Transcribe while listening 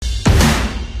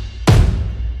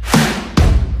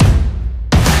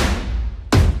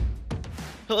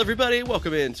Hello, everybody.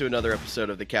 Welcome into another episode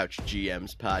of the Couch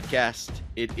GMs podcast.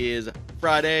 It is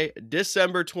Friday,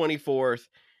 December 24th,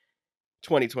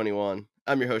 2021.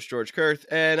 I'm your host, George Kurth,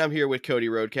 and I'm here with Cody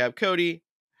Roadcap. Cody,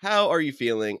 how are you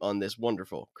feeling on this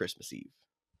wonderful Christmas Eve?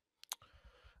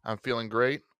 I'm feeling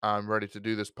great. I'm ready to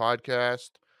do this podcast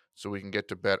so we can get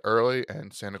to bed early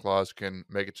and Santa Claus can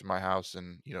make it to my house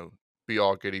and, be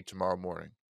all giddy tomorrow morning.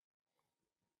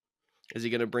 Is he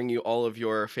going to bring you all of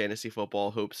your fantasy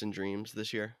football hopes and dreams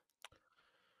this year?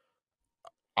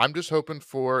 I'm just hoping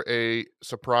for a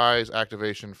surprise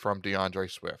activation from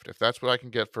DeAndre Swift. If that's what I can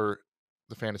get for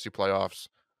the fantasy playoffs,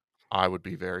 I would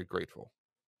be very grateful.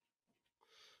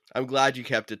 I'm glad you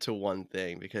kept it to one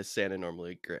thing because Santa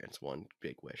normally grants one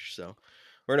big wish. So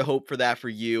we're going to hope for that for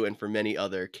you and for many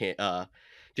other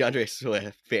DeAndre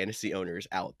Swift fantasy owners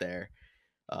out there.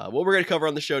 What we're going to cover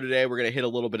on the show today, we're going to hit a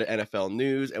little bit of NFL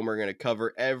news, and we're going to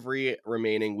cover every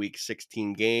remaining Week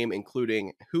 16 game,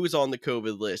 including who's on the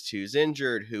COVID list, who's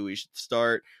injured, who we should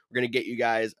start. We're going to get you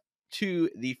guys to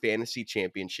the fantasy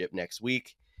championship next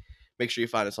week. Make sure you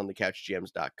find us on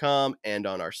thecouchgms.com and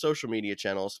on our social media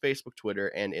channels, Facebook, Twitter,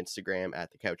 and Instagram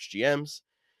at thecouchgms.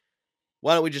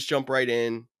 Why don't we just jump right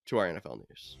in to our NFL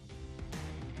news?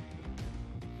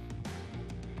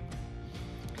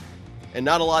 And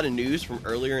not a lot of news from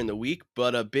earlier in the week,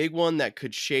 but a big one that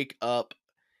could shake up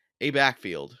a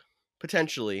backfield.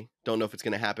 Potentially. Don't know if it's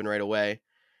going to happen right away.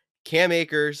 Cam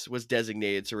Akers was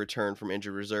designated to return from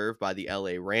injured reserve by the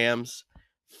LA Rams.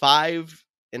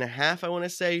 5.5, I want to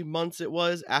say, months it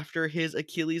was after his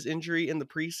Achilles injury in the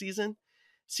preseason.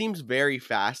 Seems very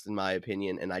fast in my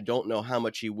opinion, and I don't know how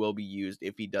much he will be used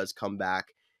if he does come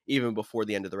back even before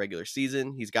the end of the regular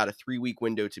season. He's got a 3-week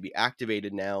window to be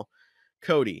activated now.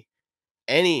 Cody,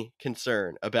 any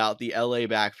concern about the LA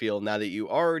backfield now that you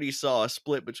already saw a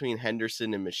split between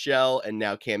Henderson and Michelle, and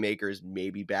now Cam Akers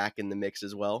maybe back in the mix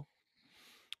as well?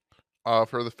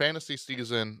 For the fantasy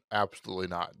season, absolutely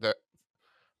not. That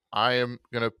I am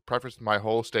going to preface my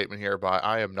whole statement here by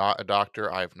I am not a doctor.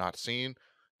 I have not seen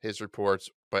his reports,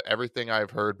 but everything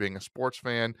I've heard being a sports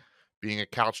fan, being a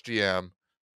couch GM,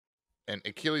 an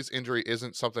Achilles injury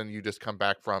isn't something you just come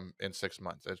back from in 6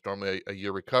 months. It's normally a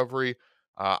year recovery.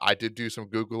 I did do some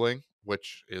Googling,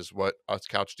 which is what us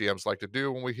couch DMs like to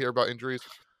do when we hear about injuries.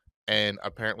 And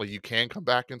apparently you can come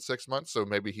back in 6 months. So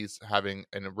maybe he's having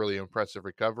a really impressive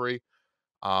recovery.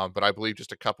 But I believe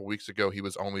just a couple weeks ago, he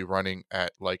was only running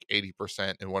at like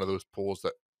 80% in one of those pools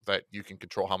that you can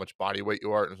control how much body weight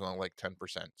you are. And it's only like 10%.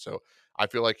 So I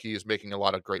feel like he is making a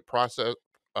lot of great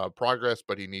progress,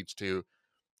 but he needs to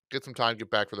get some time, get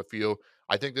back for the field.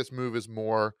 I think this move is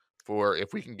more for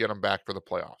if we can get him back for the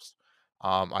playoffs.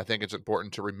 I think it's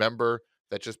important to remember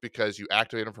that just because you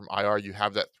activate him from IR, you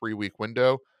have that 3-week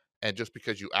window. And just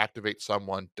because you activate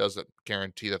someone doesn't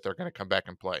guarantee that they're going to come back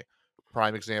and play.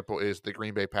 Prime example is the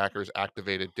Green Bay Packers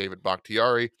activated David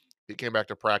Bakhtiari. He came back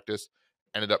to practice,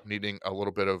 ended up needing a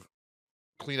little bit of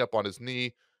cleanup on his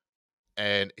knee,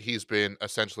 and he's been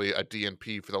essentially a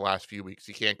DNP for the last few weeks.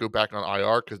 He can't go back on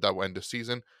IR because that will end the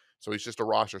season. So he's just a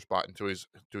roster spot until he's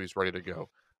ready to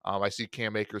go. I see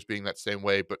Cam Akers being that same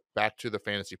way, but back to the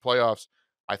fantasy playoffs,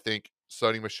 I think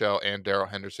Sony Michel and Darrell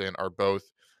Henderson are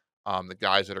both the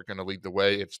guys that are going to lead the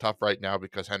way. It's tough right now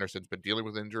because Henderson's been dealing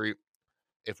with injury.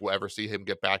 If we'll ever see him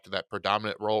get back to that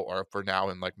predominant role, or for now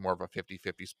in like more of a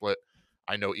 50-50 split.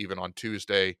 I know even on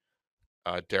Tuesday,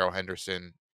 Darrell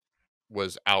Henderson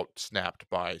was out snapped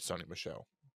by Sony Michel.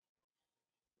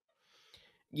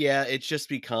 Yeah, it's just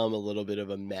become a little bit of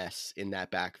a mess in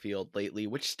that backfield lately,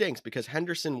 which stinks because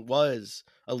Henderson was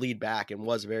a lead back and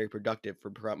was very productive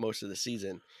for most of the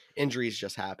season. Injuries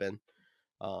just happen.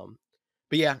 Um,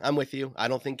 but yeah, I'm with you. I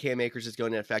don't think Cam Akers is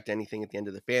going to affect anything at the end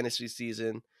of the fantasy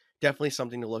season. Definitely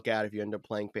something to look at if you end up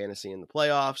playing fantasy in the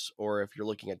playoffs, or if you're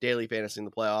looking at daily fantasy in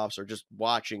the playoffs, or just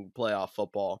watching playoff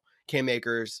football. Cam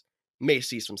Akers may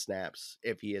see some snaps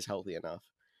if he is healthy enough.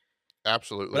 But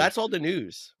Absolutely. that's all the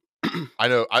news. I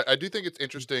know. I do think it's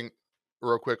interesting.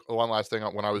 Real quick, one last thing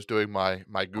when I was doing my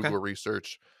Okay. Google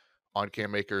research on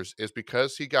Cam Akers is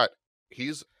because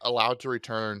he's allowed to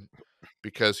return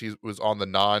because he was on the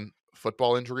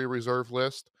non-football injury reserve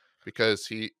list because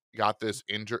he got this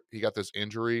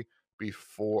injury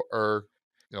before, or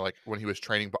like when he was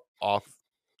training off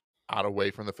out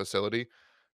away from the facility.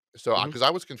 So Mhm. because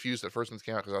I was confused at first when this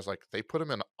came out because I was like they put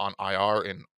him in on IR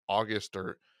in August,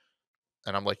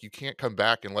 and I'm like, you can't come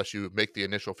back unless you make the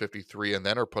initial 53 and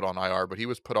then are put on IR. But he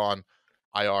was put on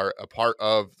IR, a part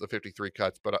of the 53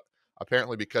 cuts. But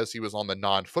apparently, because he was on the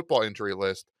non-football injury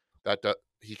list,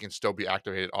 he can still be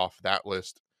activated off that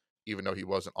list, even though he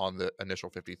wasn't on the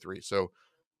initial 53. So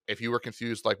if you were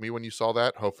confused like me when you saw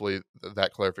that, hopefully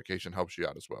that clarification helps you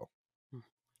out as well.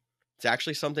 It's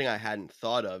actually something I hadn't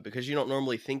thought of because you don't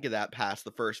normally think of that past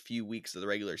the first few weeks of the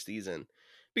regular season.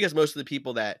 Because most of the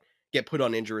people that get put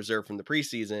on injury reserve from the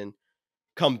preseason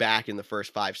come back in the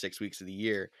first 5, 6 weeks of the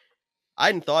year. I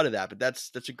hadn't thought of that, but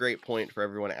that's a great point for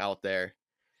everyone out there.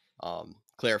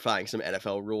 Clarifying some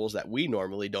NFL rules that we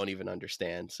normally don't even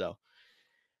understand. So,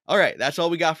 all right, that's all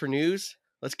we got for news.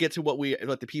 Let's get to what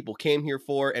the people came here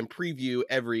for and preview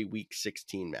every Week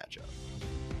 16 matchup.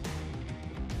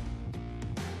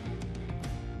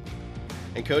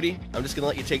 And Cody, I'm just gonna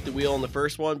let you take the wheel on the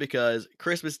first one because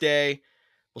Christmas Day,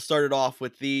 we'll start it off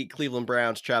with the Cleveland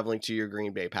Browns traveling to your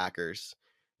Green Bay Packers.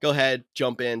 Go ahead,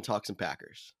 jump in, talk some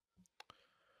Packers.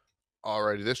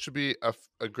 Alrighty, this should be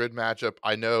a good matchup.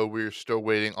 I know we're still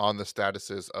waiting on the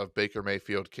statuses of Baker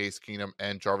Mayfield, Case Keenum,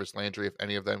 and Jarvis Landry, if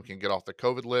any of them can get off the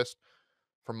COVID list.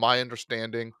 From my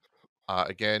understanding,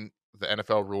 again, the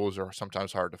NFL rules are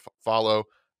sometimes hard to follow,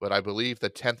 but I believe the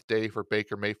 10th day for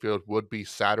Baker Mayfield would be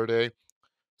Saturday.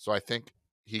 So I think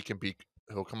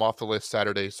he'll come off the list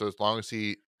Saturday. So as long as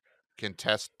he can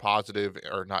test positive,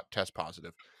 or not test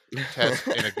positive, test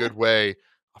in a good way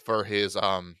for his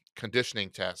conditioning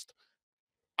test,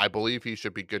 I believe he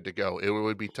should be good to go. It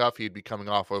would be tough. He'd be coming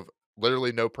off of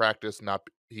literally no practice. Not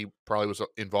He probably was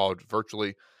involved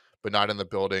virtually, but not in the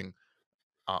building.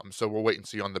 So we'll wait and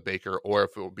see on the Baker, or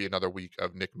if it will be another week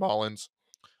of Nick Mullins.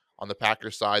 On the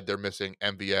Packers side, they're missing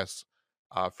MVS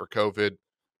for COVID,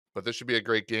 but this should be a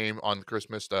great game on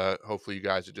Christmas. Hopefully, you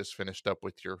guys are just finished up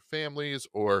with your families,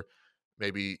 or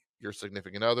maybe your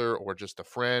significant other, or just a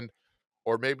friend,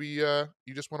 or maybe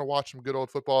you just want to watch some good old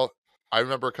football. I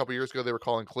remember a couple years ago they were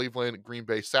calling Cleveland Green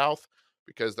Bay South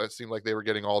because that seemed like they were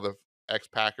getting all the ex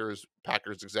Packers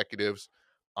executives.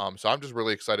 So I'm just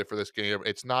really excited for this game.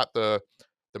 It's not the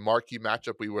marquee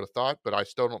matchup we would have thought, but I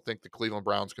still don't think the Cleveland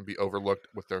Browns can be overlooked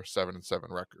with their 7-7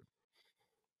 record.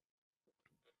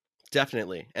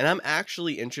 Definitely. And I'm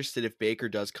actually interested if Baker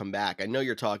does come back. I know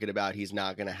you're talking about he's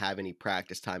not going to have any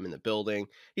practice time in the building.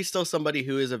 He's still somebody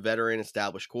who is a veteran,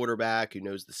 established quarterback who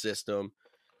knows the system.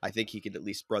 I think he could at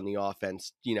least run the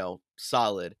offense,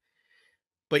 solid.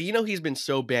 But he's been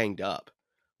so banged up.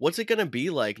 What's it going to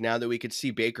be like now that we could see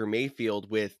Baker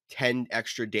Mayfield with 10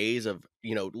 extra days of,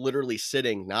 literally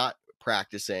sitting, not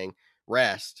practicing,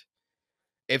 rest?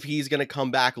 If he's going to come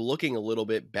back looking a little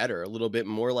bit better, a little bit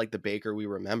more like the Baker we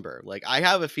remember. Like I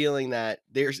have a feeling that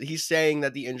he's saying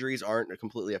that the injuries aren't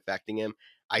completely affecting him.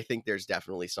 I think there's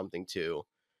definitely something to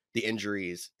the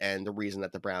injuries and the reason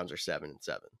that the Browns are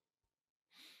 7-7.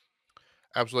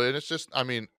 Absolutely, and it's just, I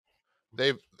mean,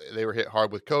 they've they were hit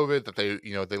hard with COVID. That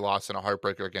they lost in a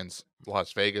heartbreaker against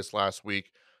Las Vegas last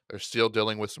week. They're still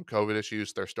dealing with some COVID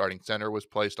issues. Their starting center was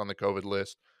placed on the COVID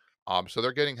list, so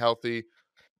they're getting healthy.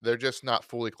 They're just not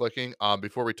fully clicking.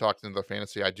 Before we talk into the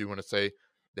fantasy, I do want to say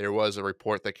there was a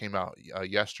report that came out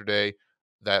yesterday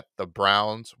that the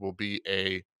Browns will be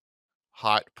a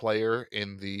hot player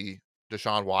in the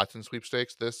Deshaun Watson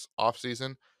sweepstakes this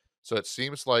offseason. So it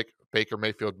seems like Baker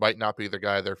Mayfield might not be the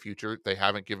guy of their future. They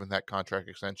haven't given that contract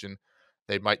extension.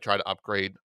 They might try to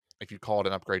upgrade, if you call it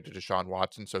an upgrade, to Deshaun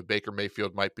Watson. So Baker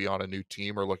Mayfield might be on a new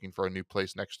team or looking for a new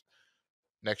place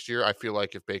next year. I feel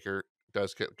like if Baker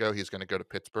does go, he's going to go to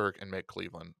Pittsburgh and make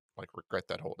Cleveland regret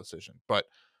that whole decision. But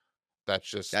that's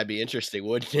just That'd be interesting,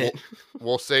 wouldn't we'll it?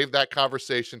 we'll save that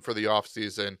conversation for the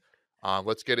offseason.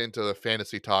 Let's get into the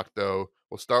fantasy talk, though.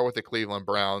 We'll start with the Cleveland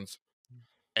Browns,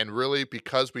 and really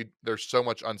because there's so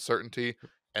much uncertainty.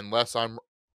 Unless I'm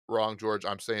wrong, George,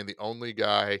 I'm saying the only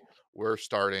guy we're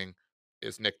starting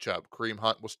is Nick Chubb. Kareem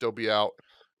Hunt will still be out,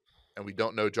 and we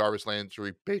don't know Jarvis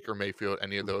Landry, Baker Mayfield,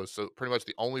 any of those. So pretty much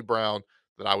the only Brown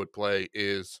that I would play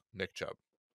is Nick Chubb.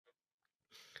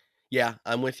 Yeah,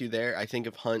 I'm with you there. I think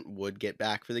if Hunt would get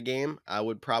back for the game, I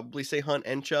would probably say Hunt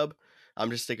and Chubb. I'm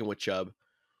just sticking with Chubb.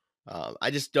 I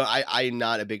just don't. I'm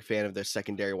not a big fan of the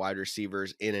secondary wide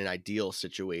receivers in an ideal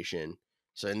situation.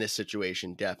 So in this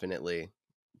situation, definitely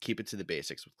keep it to the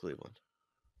basics with Cleveland.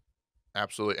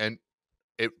 Absolutely, and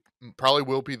it probably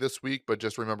will be this week, but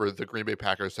just remember the Green Bay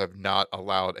Packers have not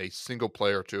allowed a single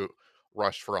player to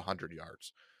rush for 100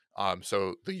 yards.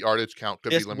 So the yardage count could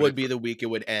be This would limited be for, the week it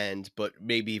would end, but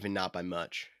maybe even not by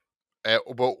much.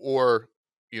 or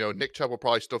Nick Chubb will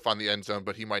probably still find the end zone,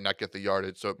 but he might not get the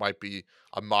yardage. So it might be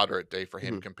a moderate day for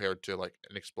him Mhm, compared to like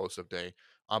an explosive day.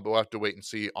 But we'll have to wait and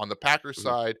see. On the Packers mhm.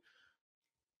 side,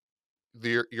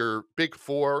 your big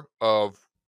four of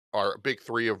our big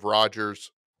three of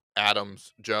Rodgers,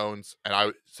 Adams, Jones, and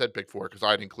I said big four because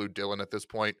I'd include Dylan at this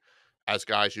point as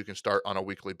guys you can start on a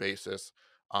weekly basis.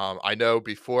 I know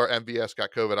before MVS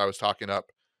got COVID, I was talking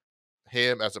up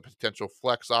him as a potential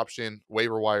flex option,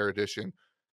 waiver wire addition.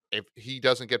 If he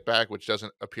doesn't get back, which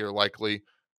doesn't appear likely,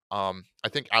 I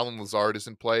think Alan Lazard is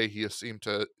in play. He has seemed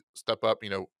to step up.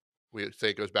 We say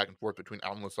it goes back and forth between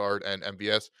Alan Lazard and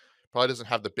MVS. Probably doesn't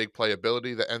have the big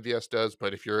playability that MVS does,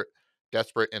 but if you're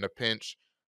desperate in a pinch,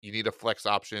 you need a flex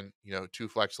option, two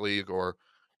flex league, or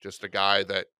just a guy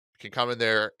that can come in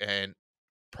there and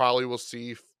probably will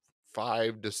see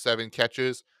 5 to 7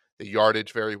 catches. The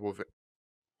yardage vary will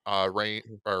rain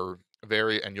or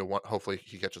vary, and you'll want hopefully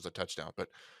he catches a touchdown. But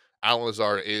Alan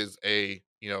Lazard is a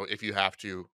if you have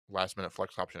to last minute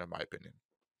flex option in my opinion.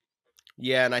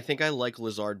 Yeah, and I think I like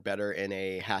Lazard better in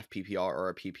a half PPR or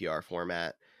a PPR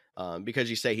format. Because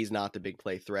you say he's not the big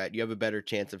play threat. You have a better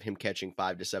chance of him catching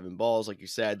 5 to 7 balls, like you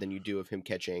said, than you do of him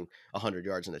catching 100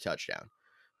 yards in a touchdown.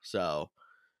 So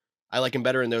I like him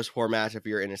better in those formats. If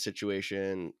you're in a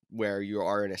situation where you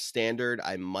are in a standard,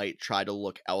 I might try to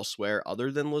look elsewhere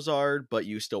other than Lazard, but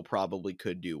you still probably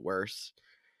could do worse.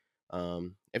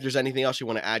 If there's anything else you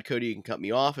want to add, Cody, you can cut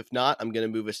me off. If not, I'm going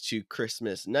to move us to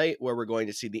Christmas night, where we're going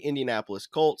to see the Indianapolis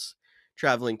Colts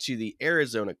traveling to the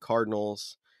Arizona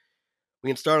Cardinals. We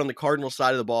can start on the Cardinals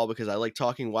side of the ball because I like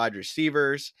talking wide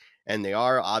receivers, and they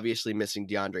are obviously missing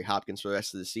DeAndre Hopkins for the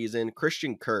rest of the season.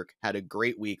 Christian Kirk had a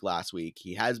great week last week.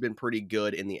 He has been pretty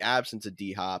good in the absence of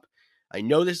D Hop. I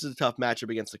know this is a tough matchup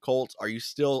against the Colts. Are you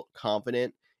still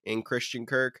confident in Christian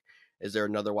Kirk? Is there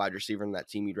another wide receiver in that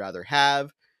team you'd rather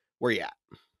have? Where you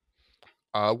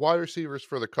at? Wide receivers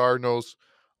for the Cardinals.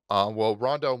 Well,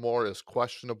 Rondell Moore is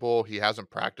questionable. He hasn't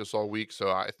practiced all week, so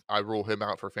I rule him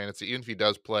out for fantasy. Even if he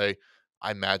does play, I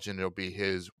imagine it'll be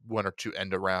his one or two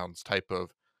end arounds type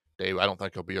of day. I don't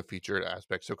think he'll be a featured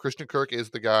aspect. So Christian Kirk is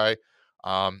the guy.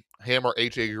 Him or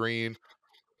AJ Green.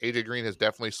 AJ Green has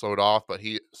definitely slowed off, but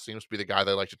he seems to be the guy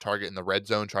they like to target in the red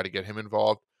zone, try to get him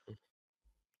involved.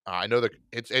 I know that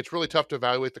it's really tough to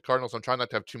evaluate the Cardinals. I'm trying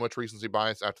not to have too much recency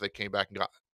bias after they came out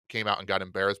and got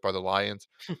embarrassed by the Lions.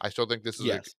 I still think this is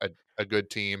Yes. a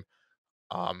good team.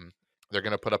 Um, they're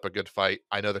going to put up a good fight.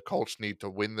 I know the Colts need to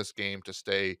win this game to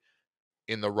stay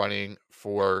in the running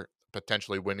for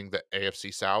potentially winning the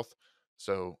AFC South.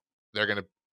 So they're going to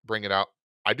bring it out.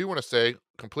 I do want to say,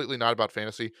 completely not about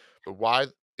fantasy, but why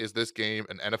is this game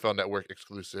an NFL Network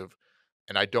exclusive?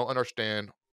 And I don't understand.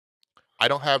 I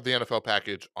don't have the NFL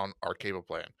package on our cable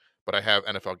plan, but I have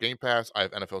NFL Game Pass. I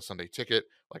have NFL Sunday Ticket.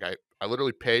 Like I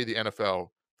literally pay the NFL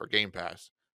for Game Pass,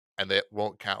 and they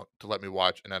won't count to let me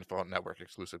watch an NFL Network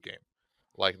exclusive game.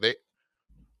 Like they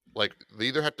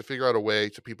either have to figure out a way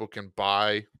so people can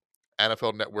buy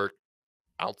NFL Network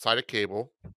outside of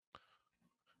cable.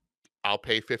 I'll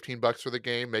pay $15 for the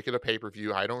game, make it a pay per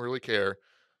view. I don't really care,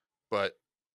 but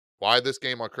why this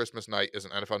game on Christmas night is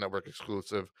an NFL Network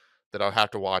exclusive that I'll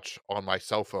have to watch on my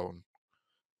cell phone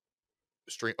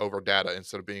stream over data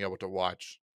instead of being able to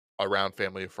watch around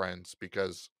family and friends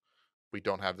because we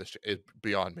don't have this it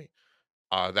beyond me.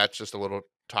 That's just a little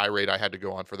tirade I had to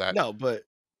go on for that. No, but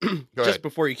Go just ahead.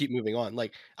 before you keep moving on,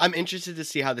 like I'm interested to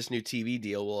see how this new TV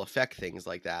deal will affect things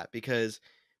like that because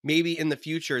maybe in the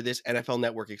future this NFL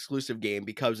Network exclusive game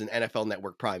becomes an NFL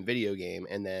Network Prime video game,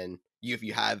 and then if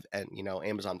you have and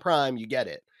Amazon Prime, you get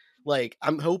it. Like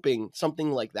I'm hoping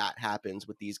something like that happens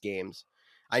with these games.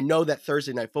 I know that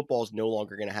Thursday Night Football is no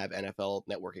longer going to have NFL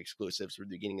Network exclusives for the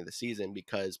beginning of the season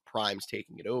because Prime's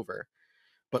taking it over.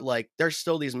 But like, there's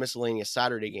still these miscellaneous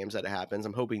Saturday games that happens.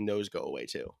 I'm hoping those go away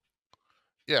too.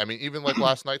 Yeah, I mean, even like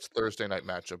last night's Thursday night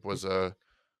matchup was a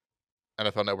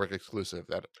NFL Network exclusive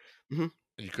that Mhm.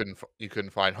 you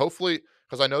couldn't find. Hopefully,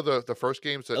 because I know the first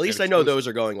game's At an least I know exclusive. those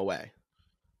are going away.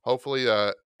 Hopefully,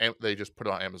 they just put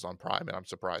it on Amazon Prime, and I'm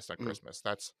surprised on Mhm. Christmas.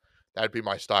 That'd be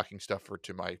my stocking stuffer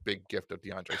to my big gift of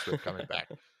DeAndre Swift coming back.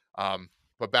 Um,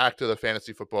 but back to the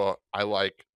fantasy football, I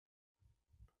like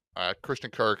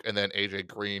Christian Kirk and then AJ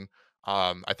Green.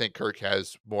 I think Kirk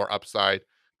has more upside.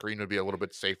 Green would be a little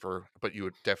bit safer, but you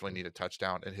would definitely need a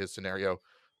touchdown in his scenario.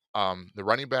 The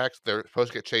running backs, they're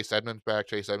supposed to get Chase Edmonds back.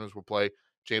 Chase Edmonds will play.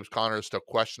 James Conner is still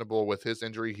questionable with his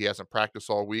injury. He hasn't practiced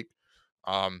all week.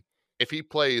 Um, if he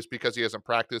plays because he hasn't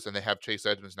practiced and they have Chase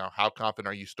Edmonds now, how confident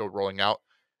are you still rolling out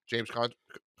James Conner?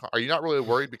 Are you not really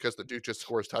worried because the dude just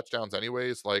scores touchdowns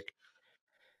anyways? Like,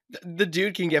 The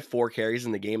dude can get 4 carries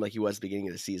in the game like he was at the beginning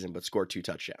of the season, but score 2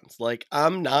 touchdowns. Like,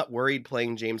 I'm not worried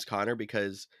playing James Conner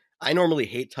because I normally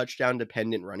hate touchdown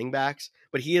dependent running backs,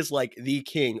 but he is like the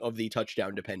king of the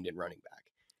touchdown dependent running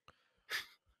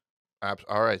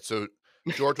all right. So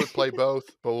George would play both,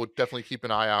 but we'll definitely keep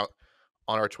an eye out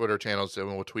on our Twitter channels and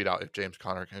we'll tweet out if James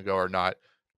Conner can go or not.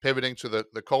 Pivoting to the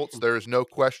Colts, back. there is no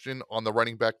question on the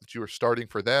running back that you are starting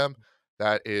for them.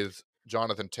 That is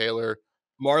Jonathan Taylor.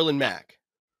 Marlon Uh, Mack.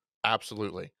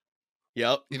 Absolutely.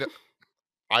 Yep. You know,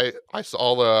 I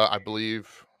saw the I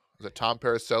believe was it Tom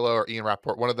Paracello or Ian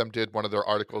Rapport? One of them did one of their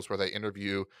articles where they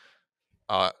interview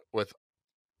with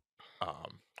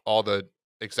all the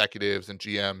executives and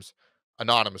GMs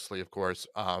anonymously, of course.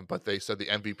 But they said the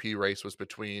MVP race was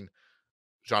between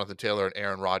Jonathan Taylor and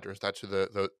Aaron Rodgers. That's who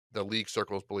the league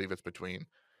circles believe it's between.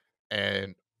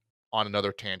 And on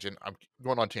another tangent, I'm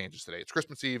going on tangents today. It's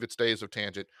Christmas Eve. It's days of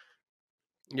tangent.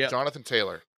 Yep. Jonathan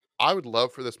Taylor. I would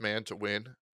love for this man to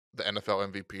win the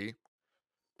NFL MVP,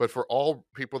 but for all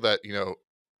people that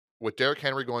with Derrick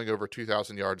Henry going over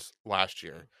 2,000 yards last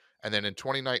year, and then in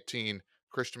 2019,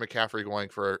 Christian McCaffrey going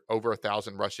for over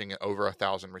 1,000 rushing and over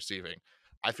 1,000 receiving.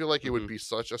 I feel like it would Hmm. be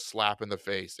such a slap in the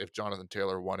face if Jonathan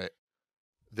Taylor won it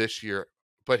this year.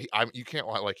 But you can't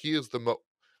like he is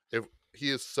if he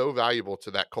is so valuable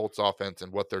to that Colts offense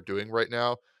and what they're doing right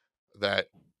now that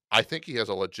I think he has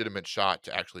a legitimate shot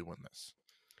to actually win this.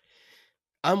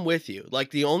 I'm with you. Like,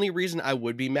 the only reason I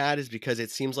would be mad is because it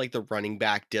seems like the running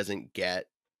back doesn't get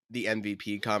the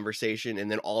MVP conversation, and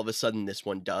then all of a sudden this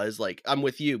one does. Like, I'm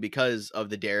with you because of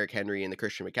the Derrick Henry and the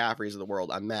Christian McCaffreys of the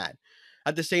world. I'm mad.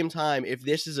 At the same time, if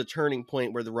this is a turning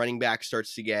point where the running back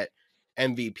starts to get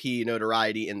MVP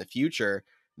notoriety in the future,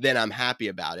 then I'm happy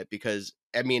about it because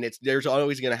I mean, it's there's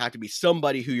always going to have to be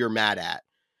somebody who you're mad at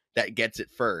that gets it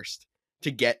first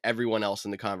to get everyone else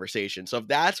in the conversation. So if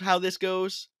that's how this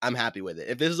goes, I'm happy with it.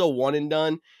 If this is a one and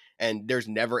done and there's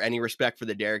never any respect for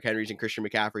the Derrick Henrys and Christian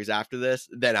McCaffreys after this,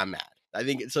 then I'm mad. I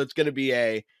think so. It's going to be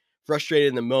a frustrated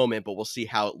in the moment, but we'll see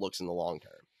how it looks in the long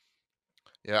term.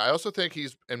 Yeah, I also think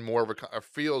he's in more of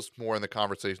feels more in the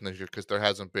conversation this year because there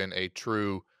hasn't been a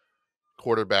true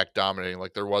quarterback dominating.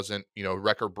 Like there wasn't,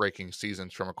 record breaking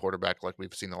seasons from a quarterback like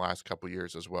we've seen the last couple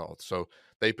years as well. So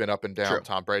they've been up and down. True.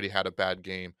 Tom Brady had a bad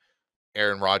game.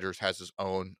 Aaron Rodgers has his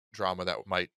own drama that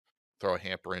might throw a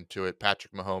hamper into it.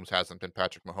 Patrick Mahomes hasn't been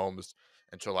Patrick Mahomes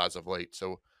until as of late.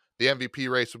 So the MVP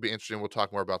race would be interesting. We'll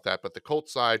talk more about that. But the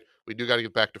Colts side, we do got to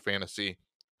get back to fantasy.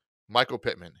 Michael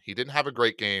Pittman, he didn't have a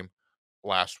great game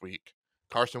last week.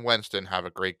 Carson Wentz didn't have a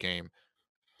great game.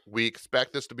 We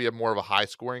expect this to be a more of a high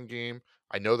scoring game.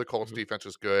 I know the Colts Mhm. defense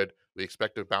is good. We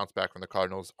expect to bounce back from the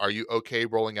Cardinals. Are you okay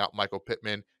rolling out Michael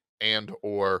Pittman and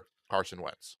or Carson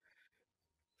Wentz?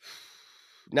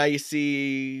 Now you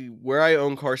see where I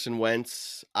own Carson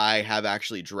Wentz, I have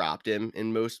actually dropped him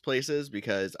in most places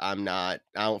because I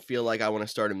don't feel like I want to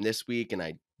start him this week and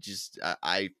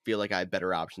I feel like I have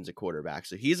better options at quarterback.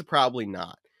 So he's probably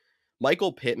not.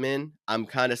 Michael Pittman, I'm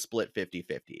kind of split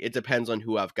 50-50. It depends on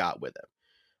who I've got with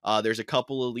him. There's a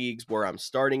couple of leagues where I'm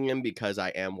starting him because I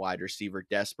am wide receiver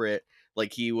desperate.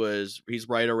 Like he's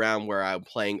right around where I'm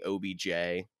playing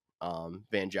OBJ,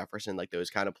 Van Jefferson, like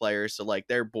those kind of players. So like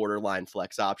they're borderline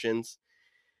flex options.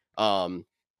 Um,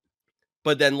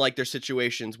 but then like there's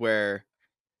situations where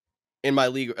in my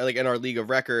league, like in our league of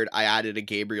record, I added a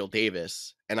Gabriel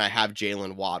Davis and I have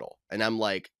Jalen Waddle, and I'm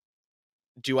like,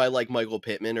 do I like Michael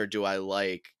Pittman or do I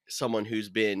like someone who's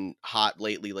been hot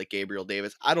lately, like Gabriel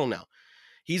Davis? I don't know.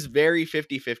 He's very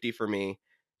 50-50 for me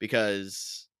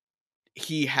because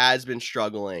he has been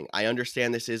struggling. I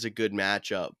understand this is a good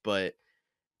matchup, but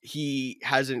he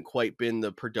hasn't quite been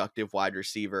the productive wide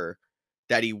receiver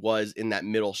that he was in that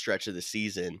middle stretch of the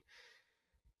season.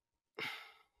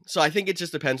 So I think it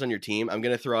just depends on your team. I'm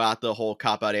going to throw out the whole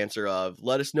cop out answer of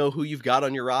let us know who you've got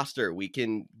on your roster. We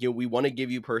want to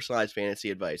give you personalized fantasy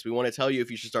advice. We want to tell you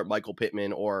if you should start Michael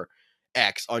Pittman or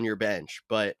X on your bench.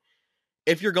 But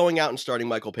if you're going out and starting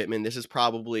Michael Pittman, this is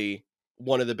probably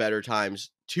one of the better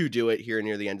times to do it here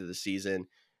near the end of the season.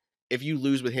 If you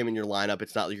lose with him in your lineup,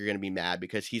 it's not like you're going to be mad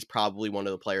because he's probably one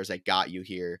of the players that got you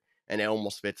here, and it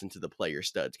almost fits into the player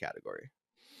studs category.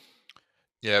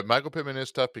 Yeah, Michael Pittman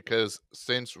is tough because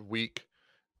since week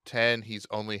 10, he's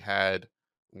only had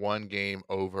one game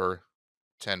over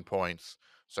 10 points.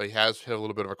 So he has hit a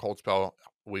little bit of a cold spell.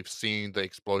 We've seen the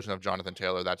explosion of Jonathan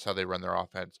Taylor. That's how they run their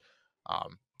offense.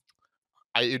 Um,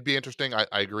 it'd be interesting. I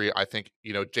agree. I think,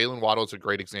 Jalen Waddle is a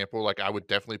great example. Like, I would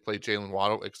definitely play Jalen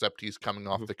Waddle, except he's coming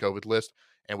off Mhm. the COVID list.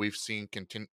 And we've seen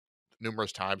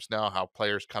numerous times now how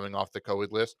players coming off the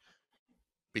COVID list,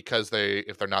 because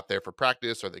if they're not there for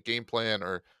practice or the game plan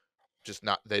or just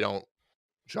not, they don't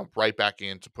jump right back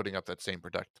into putting up that same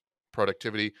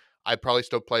productivity. I'd probably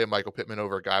still play a Michael Pittman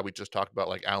over a guy we just talked about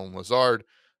like Alan Lazard.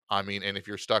 I mean, and if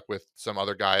you're stuck with some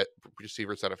other guy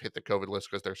receivers that have hit the COVID list,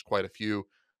 because there's quite a few,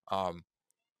 um,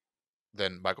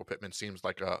 then Michael Pittman seems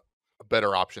like a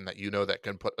better option that that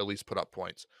can at least put up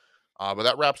points. But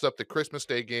that wraps up the Christmas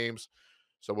Day games.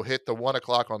 So we'll hit the 1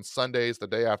 o'clock on Sundays, the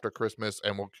day after Christmas,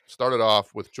 and we'll start it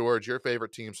off with George, your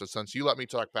favorite team. So since you let me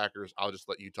talk Packers, I'll just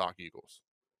let you talk Eagles.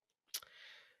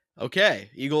 Okay,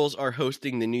 Eagles are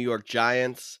hosting the New York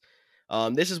Giants.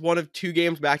 This is one of two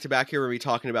games back to back here. We're going to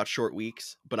be talking about short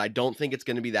weeks, but I don't think it's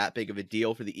going to be that big of a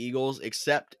deal for the Eagles,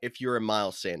 except if you're a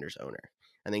Miles Sanders owner.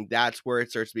 I think that's where it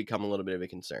starts to become a little bit of a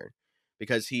concern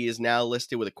because he is now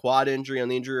listed with a quad injury on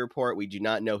the injury report. We do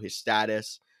not know his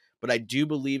status, but I do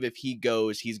believe if he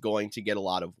goes, he's going to get a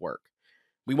lot of work.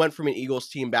 We went from an Eagles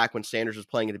team back when Sanders was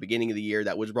playing at the beginning of the year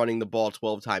that was running the ball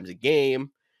 12 times a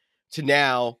game to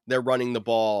now they're running the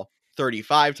ball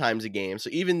 35 times a game. So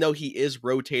even though he is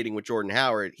rotating with Jordan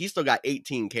Howard, he still got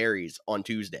 18 carries on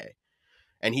Tuesday.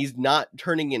 And he's not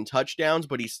turning in touchdowns,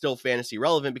 but he's still fantasy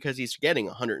relevant because he's getting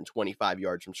 125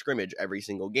 yards from scrimmage every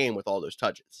single game with all those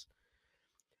touches.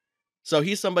 So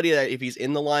he's somebody that if he's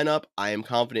in the lineup, I am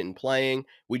confident in playing.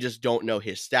 We just don't know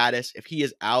his status. If he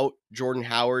is out, Jordan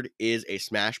Howard is a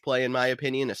smash play, in my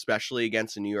opinion, especially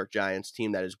against the New York Giants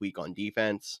team that is weak on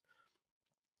defense.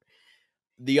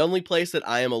 The only place that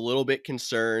I am a little bit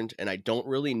concerned, and I don't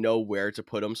really know where to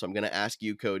put him, so I'm going to ask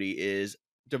you, Cody, is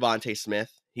Devontae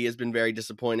Smith. He has been very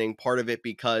disappointing. Part of it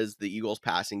because the Eagles'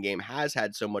 passing game has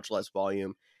had so much less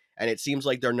volume, and it seems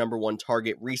like their number one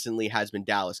target recently has been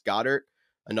Dallas Goddard,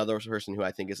 another person who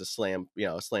I think is a slam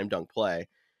dunk play.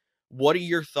 What are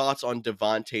your thoughts on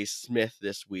Devontae Smith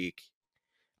this week?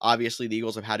 Obviously, the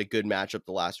Eagles have had a good matchup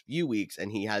the last few weeks,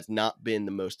 and he has not been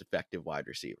the most effective wide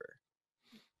receiver.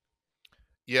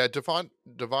 Yeah,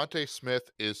 Devonte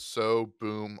Smith is so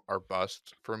boom or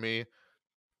bust for me.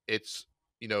 It's,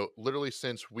 literally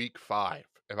since week 5.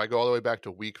 If I go all the way back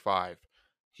to week 5,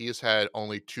 he has had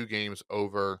only 2 games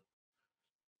over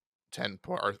 10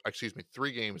 or excuse me,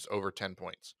 3 games over 10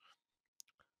 points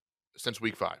since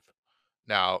week 5.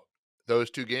 Now,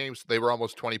 those 2 games, they were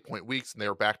almost 20-point weeks and they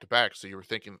were back to back, so you were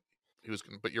thinking he was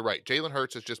gonna, but you're right. Jalen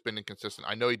Hurts has just been inconsistent.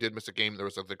 I know he did miss a game. There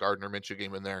was, the Gardner Minshew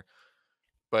game in there,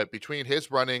 but between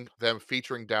his running, them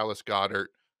featuring Dallas Goddard,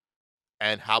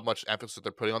 and how much emphasis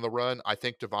they're putting on the run, I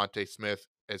think Devontae Smith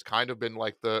has kind of been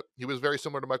like he was very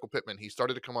similar to Michael Pittman. He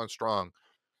started to come on strong,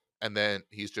 and then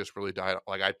he's just really died.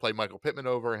 Like, I'd play Michael Pittman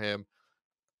over him.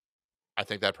 I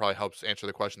think that probably helps answer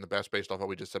the question the best based off what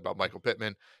we just said about Michael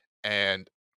Pittman. And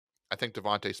I think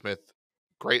Devontae Smith,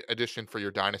 great addition for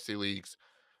your dynasty leagues.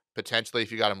 Potentially,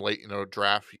 if you got him late in a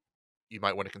draft, you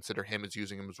might want to consider him as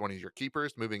using him as one of your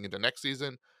keepers moving into next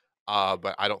season.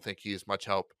 But I don't think he is much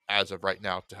help as of right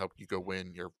now to help you go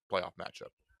win your playoff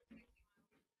matchup.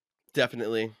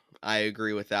 Definitely. I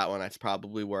agree with that one. That's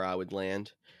probably where I would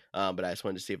land. But I just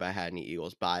wanted to see if I had any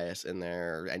Eagles bias in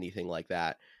there or anything like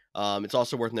that. It's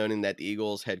also worth noting that the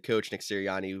Eagles head coach Nick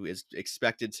Sirianni is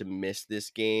expected to miss this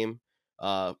game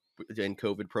in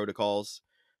COVID protocols.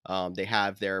 They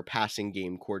have their passing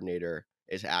game coordinator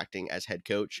is acting as head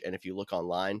coach, and if you look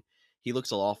online, he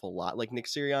looks an awful lot like Nick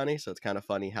Sirianni. So it's kind of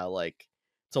funny how it's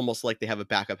almost like they have a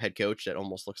backup head coach that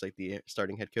almost looks like the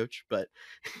starting head coach. But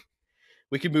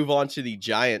we can move on to the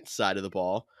Giants side of the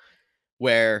ball,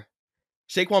 where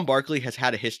Saquon Barkley has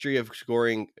had a history of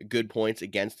scoring good points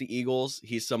against the Eagles.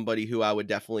 He's somebody who I would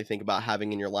definitely think about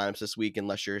having in your lineups this week,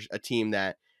 unless you're a team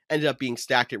that ended up being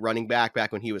stacked at running back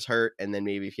when he was hurt. And then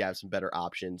maybe if you have some better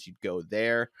options, you'd go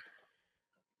there.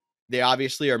 They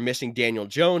obviously are missing Daniel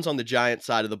Jones on the Giants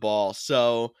side of the ball.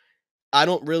 So I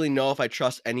don't really know if I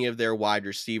trust any of their wide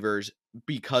receivers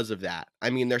because of that. I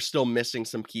mean, they're still missing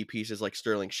some key pieces like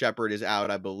Sterling Shepard is out,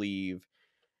 I believe.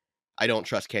 I don't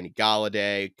trust Kenny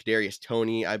Galladay. Kadarius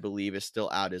Toney, I believe, is still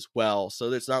out as well. So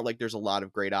it's not like there's a lot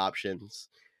of great options.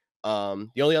 The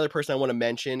only other person I want to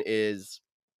mention is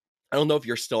I don't know if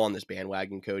you're still on this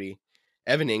bandwagon, Cody.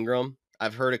 Evan Ingram.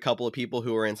 I've heard a couple of people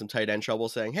who are in some tight end trouble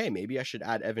saying, hey, maybe I should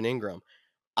add Evan Ingram.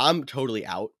 I'm totally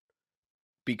out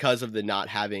because of the not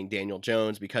having Daniel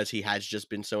Jones, because he has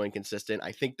just been so inconsistent.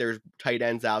 I think there's tight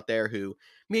ends out there who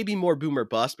maybe more boomer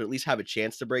bust, but at least have a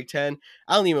chance to break 10.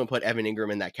 I don't even put Evan Ingram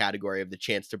in that category of the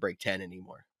chance to break 10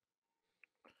 anymore.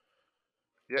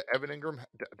 Yeah, Evan Ingram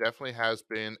definitely has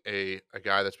been a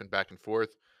guy that's been back and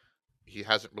forth. He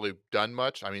hasn't really done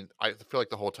much. I mean, I feel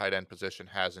like the whole tight end position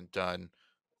hasn't done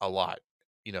a lot,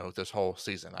 this whole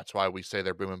season. That's why we say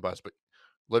they're boom and bust. But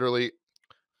literally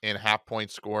in half point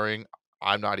scoring,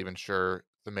 I'm not even sure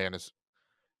the man is.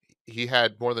 He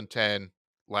had more than 10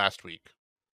 last week.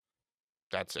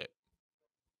 That's it.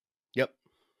 Yep.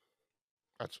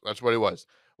 That's what it was.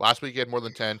 Last week he had more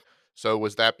than 10. So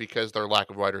was that because their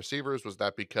lack of wide receivers? Was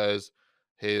that because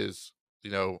his,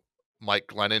 you know, Mike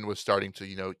Glennon was starting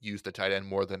to, use the tight end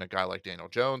more than a guy like Daniel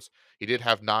Jones? He did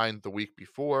have 9 the week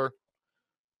before.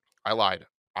 I lied.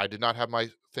 I did not have my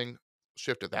thing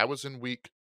shifted. That was in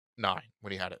week 9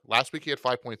 when he had it. Last week he had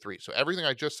 5.3. So everything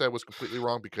I just said was completely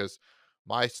wrong because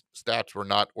my stats were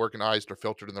not organized or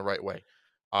filtered in the right way.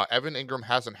 Evan Ingram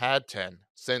hasn't had 10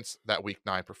 since that Week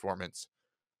 9 performance.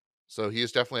 So he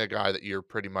is definitely a guy that you're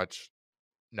pretty much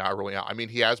not ruling out. I mean,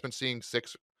 he has been seeing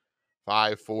 6,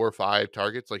 5, 4, 5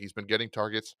 targets. Like, he's been getting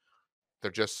targets.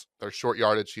 They're short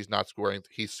yardage. He's not scoring.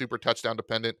 He's super touchdown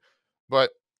dependent. But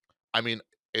I mean,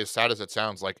 as sad as it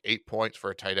sounds, like 8 points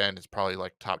for a tight end is probably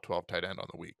like top 12 tight end on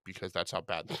the week because that's how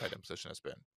bad the tight end position has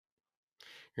been.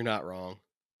 You're not wrong,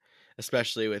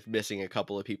 especially with missing a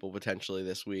couple of people potentially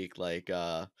this week, like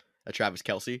a Travis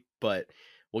Kelsey. But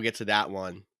we'll get to that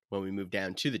one when we move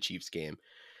down to the Chiefs game.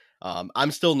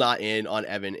 I'm still not in on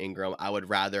Evan Ingram. I would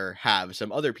rather have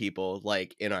some other people,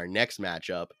 like in our next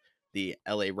matchup, the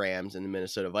LA Rams and the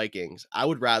Minnesota Vikings. I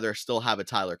would rather still have a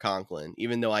Tyler Conklin,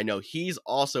 even though I know he's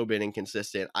also been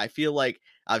inconsistent. I feel like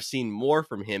I've seen more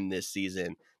from him this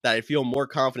season, that I feel more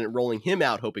confident rolling him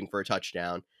out hoping for a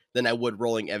touchdown than I would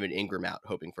rolling Evan Ingram out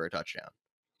hoping for a touchdown.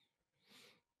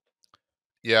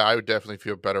 Yeah, I would definitely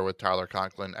feel better with Tyler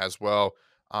Conklin as well,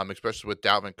 especially with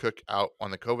Dalvin Cook out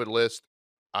on the COVID list.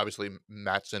 Obviously,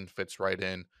 Matson fits right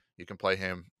in. You can play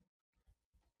him.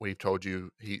 We've told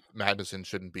you Madison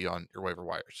shouldn't be on your waiver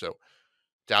wire. So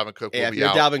Dalvin Cook will Yeah, if be you're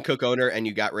a out. Dalvin Cook owner and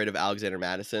you got rid of Alexander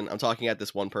Madison, I'm talking at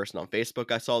this one person on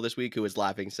Facebook I saw this week who was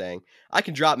laughing, saying, "I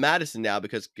can drop Madison now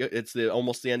because it's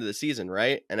almost the end of the season,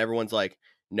 right?" And everyone's like,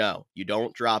 "No, you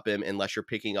don't drop him unless you're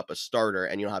picking up a starter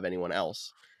and you don't have anyone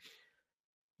else."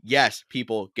 Yes,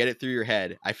 people, get it through your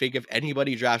head. I think if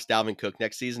anybody drafts Dalvin Cook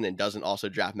next season and doesn't also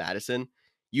draft Madison,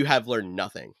 you have learned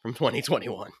nothing from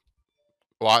 2021.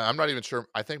 Well, I'm not even sure.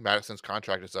 I think Madison's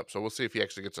contract is up, so we'll see if he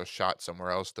actually gets a shot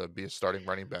somewhere else to be a starting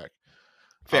running back.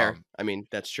 Fair. Um, I mean,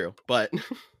 that's true. But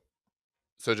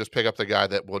so just pick up the guy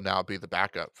that will now be the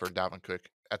backup for Dalvin Cook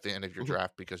at the end of your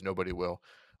draft because nobody will.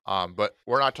 But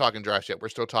we're not talking drafts yet. We're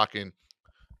still talking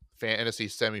fantasy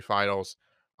semifinals.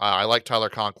 I like Tyler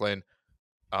Conklin.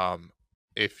 Um,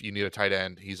 if you need a tight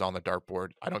end, he's on the dartboard.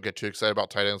 I don't get too excited about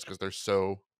tight ends because they're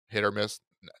so hit or miss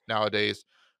nowadays.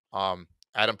 Um,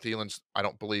 Adam Thielen's, I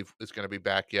don't believe, is going to be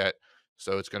back yet.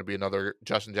 So it's going to be another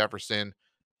Justin Jefferson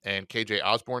and KJ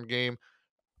Osborne game.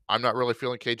 I'm not really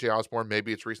feeling KJ Osborne.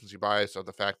 Maybe it's recency bias of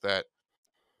the fact that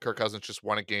Kirk Cousins just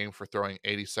won a game for throwing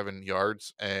 87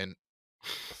 yards and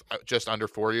just under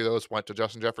 40 of those went to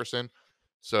Justin Jefferson.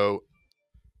 So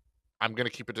I'm going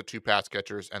to keep it to two pass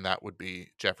catchers, and that would be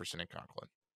Jefferson and Conklin.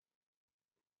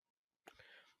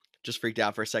 just freaked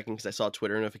out for a second because I saw a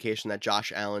Twitter notification that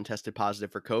Josh Allen tested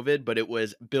positive for COVID, but it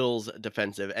was Bills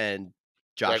defensive end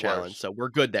Josh Allen. Jaguars. So we're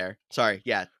good there. Sorry.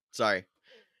 Yeah. Sorry.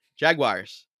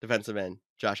 Jaguars defensive end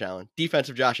Josh Allen.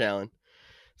 Defensive Josh Allen.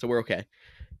 So we're okay.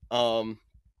 Um,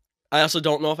 I also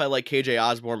don't know if I like KJ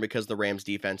Osborne because the Rams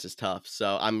defense is tough.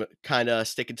 So I'm kind of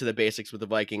sticking to the basics with the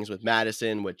Vikings, with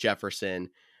Madison, with Jefferson,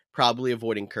 probably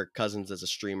avoiding Kirk Cousins as a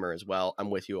streamer as well. I'm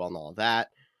with you on all of that.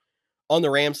 On the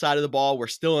Rams side of the ball, we're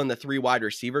still in the 3 wide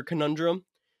receiver conundrum.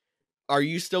 Are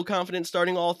you still confident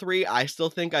starting all 3? I still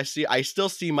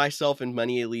see myself in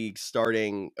many leagues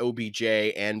starting OBJ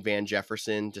and Van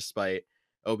Jefferson, despite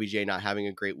OBJ not having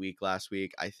a great week last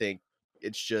week. I think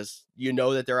it's just,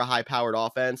 that they're a high powered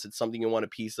offense. It's something you want a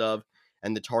piece of,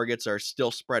 and the targets are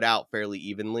still spread out fairly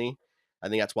evenly. I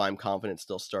think that's why I'm confident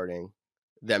still starting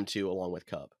them two along with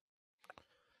Cup.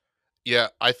 Yeah,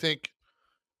 I think,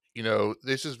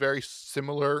 this is very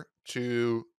similar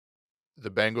to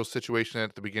the Bengals situation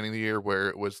at the beginning of the year where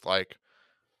it was like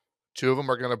two of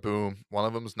them are going to boom. One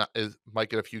of them might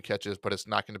get a few catches, but it's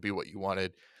not going to be what you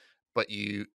wanted. But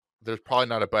there's probably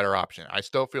not a better option. I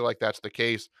still feel like that's the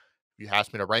case. If you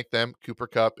ask me to rank them, Cooper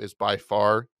Cup is by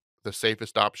far the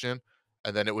safest option,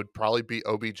 and then it would probably be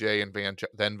OBJ and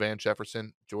then Van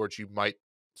Jefferson. George, you might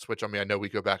switch on me. I know we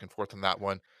go back and forth on that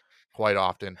one quite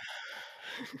often.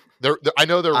 I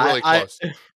know they're really I close.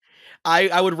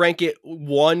 I would rank it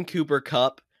 1 Cooper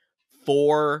Cup,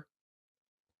 4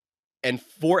 and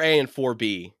 4A and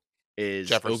 4B is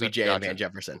Jefferson, OBJ and Van gotcha.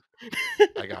 Jefferson.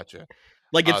 I gotcha.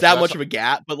 Like it's So that that's much of a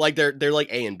gap, but like they're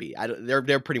like A and B.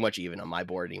 They're pretty much even on my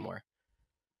board anymore.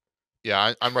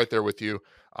 Yeah, I'm right there with you.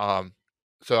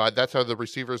 That's how the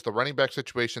receivers, the running back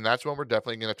situation. That's one we're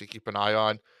definitely gonna have to keep an eye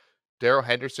on. Darrell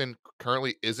Henderson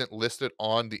currently isn't listed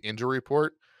on the injury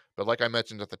report, but like I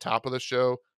mentioned at the top of the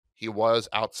show, he was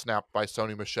outsnapped by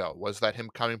Sony Michel. Was that him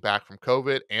coming back from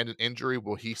COVID and an injury?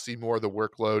 Will he see more of the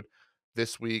workload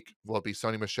this week? Will it be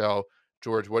Sony Michel?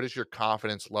 George, what is your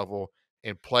confidence level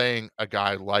in playing a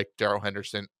guy like Darrell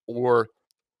Henderson? Or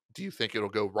do you think it'll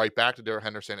go right back to Darrell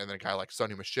Henderson and then a guy like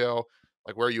Sony Michel?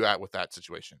 Like, where are you at with that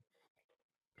situation?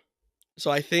 So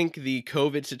I think the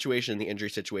COVID situation, the injury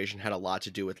situation had a lot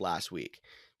to do with last week.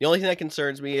 The only thing that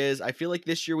concerns me is I feel like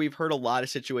this year we've heard a lot of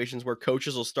situations where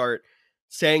coaches will start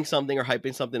saying something or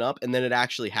hyping something up, and then it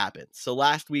actually happens. So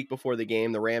last week before the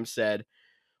game, the Rams said,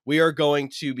 we are going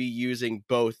to be using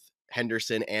both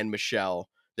Henderson and Michelle.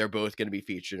 They're both going to be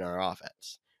featured in our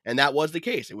offense. And that was the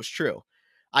case. It was true.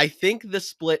 I think the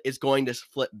split is going to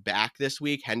flip back this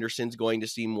week. Henderson's going to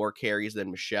see more carries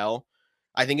than Michelle.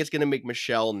 I think it's going to make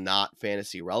Michelle not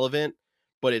fantasy relevant,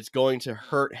 but it's going to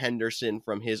hurt Henderson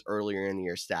from his earlier in the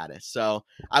year status. So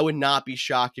I would not be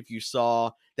shocked if you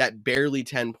saw that barely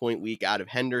 10-point week out of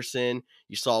Henderson.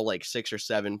 You saw like 6 or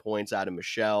 7 points out of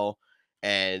Michelle,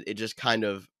 and it just kind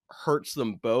of hurts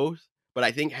them both. But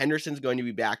I think Henderson's going to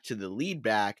be back to the lead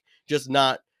back, just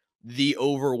not the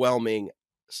overwhelming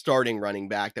starting running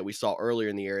back that we saw earlier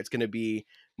in the year. It's going to be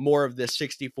more of this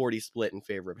 60-40 split in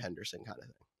favor of Henderson kind of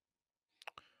thing.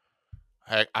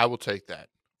 Heck, I will take that.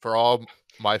 For all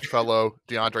my fellow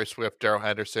DeAndre Swift, Darrell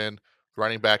Henderson,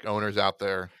 running back owners out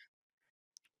there,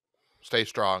 stay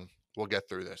strong. We'll get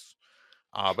through this.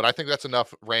 But I think that's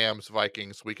enough Rams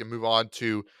Vikings. We can move on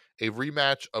to a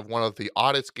rematch of one of the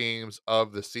oddest games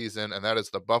of the season, and that is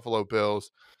the Buffalo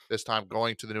Bills, this time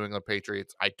going to the New England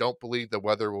Patriots. I don't believe the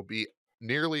weather will be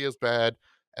nearly as bad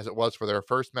as it was for their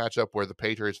first matchup, where the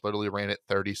Patriots literally ran it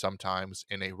 30 sometimes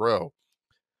in a row.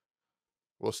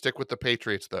 We'll stick with the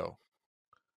Patriots, though.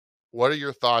 What are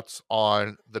your thoughts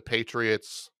on the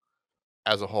Patriots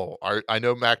as a whole? I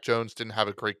know Mac Jones didn't have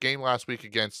a great game last week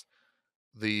against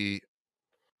the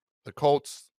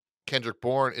Colts. Kendrick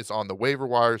Bourne is on the waiver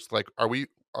wires. Like, are we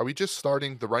just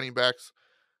starting the running backs,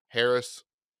 Harris,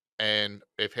 and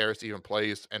if Harris even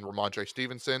plays, and Ramondre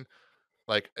Stevenson?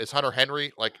 Like, is Hunter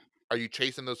Henry, like, are you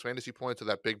chasing those fantasy points of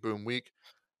that big boom week?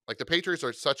 Like, the Patriots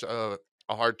are such a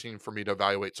hard team for me to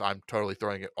evaluate, so I'm totally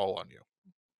throwing it all on you.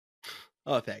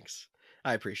 Oh, thanks.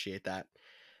 I appreciate that.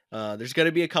 There's going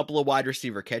to be a couple of wide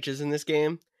receiver catches in this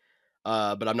game,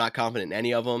 but I'm not confident in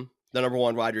any of them. The number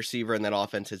one wide receiver in that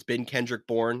offense has been Kendrick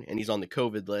Bourne, and he's on the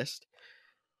COVID list.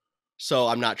 So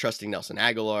I'm not trusting Nelson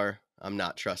Aguilar. I'm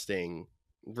not trusting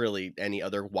really any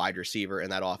other wide receiver in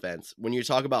that offense. When you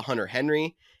talk about Hunter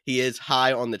Henry, he is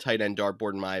high on the tight end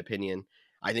dartboard, in my opinion.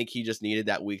 I think he just needed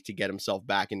that week to get himself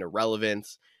back into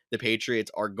relevance. The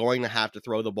Patriots are going to have to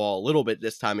throw the ball a little bit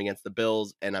this time against the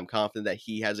Bills, and I'm confident that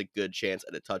he has a good chance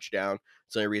at a touchdown.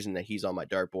 It's the only reason that he's on my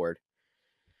dartboard.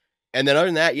 And then other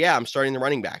than that, yeah, I'm starting the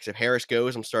running backs. If Harris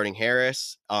goes, I'm starting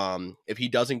Harris. If he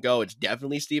doesn't go, it's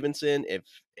definitely Stevenson. If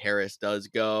Harris does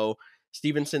go,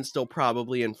 Stevenson's still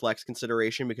probably in flex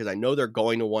consideration because I know they're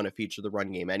going to want to feature the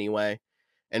run game anyway.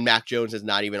 And Mac Jones is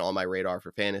not even on my radar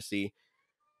for fantasy.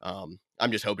 I'm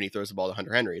just hoping he throws the ball to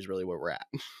Hunter Henry is really where we're at.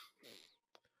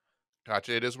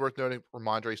 Gotcha. It is worth noting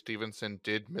Ramondre Stevenson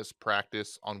did miss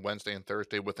practice on Wednesday and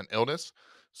Thursday with an illness,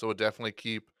 so we'll definitely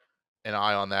keep an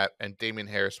eye on that. And Damian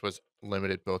Harris was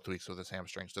limited both weeks with his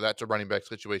hamstring, so that's a running back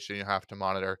situation you have to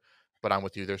monitor. But I'm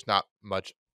with you. There's not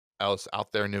much else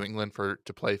out there in New England for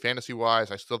to play fantasy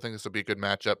wise. I still think this will be a good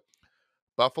matchup.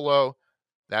 Buffalo,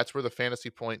 that's where the fantasy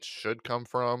points should come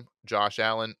from. Josh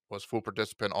Allen was full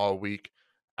participant all week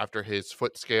after his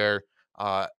foot scare,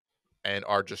 and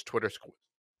our just Twitter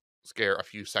scare a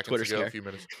few seconds Twitter ago, scare. a few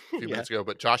Yeah. minutes ago.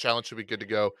 But Josh Allen should be good to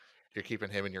go. You're keeping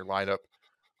him in your lineup.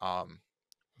 Um,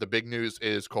 the big news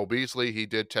is Cole Beasley. He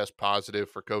did test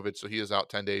positive for COVID, so he is out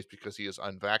 10 days because he is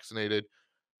unvaccinated.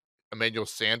 Emmanuel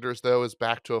Sanders, though, is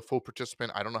back to a full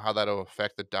participant. I don't know how that'll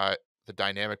affect the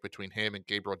dynamic between him and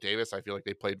Gabriel Davis. I feel like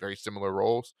they played very similar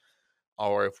roles,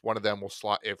 or if one of them will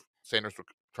slot. If Sanders will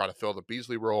try to fill the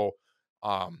Beasley role.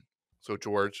 So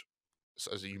George,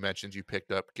 as you mentioned, you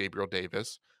picked up Gabriel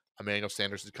Davis. Emmanuel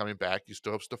Sanders is coming back. You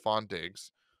still have Stephon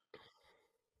Diggs.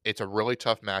 It's a really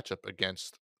tough matchup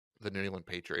against the New England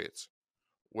Patriots.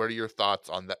 What are your thoughts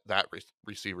on that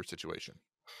receiver situation?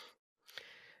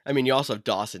 I mean, you also have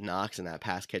Dawson Knox in that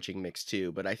pass catching mix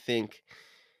too, but I think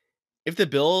if the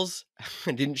Bills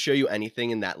didn't show you anything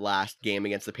in that last game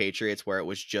against the Patriots where it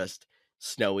was just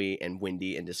snowy and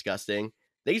windy and disgusting,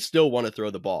 they still want to throw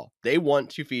the ball. They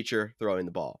want to feature throwing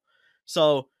the ball.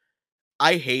 So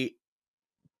I hate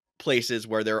places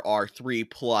where there are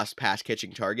 3+ pass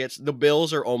catching targets. The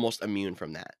Bills are almost immune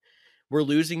from that. We're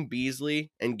losing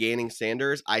Beasley and gaining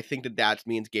Sanders. I think that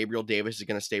means Gabriel Davis is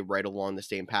going to stay right along the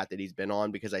same path that he's been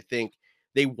on because I think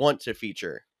they want to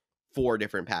feature 4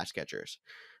 different pass catchers.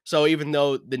 So even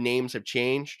though the names have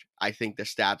changed, I think the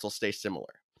stats will stay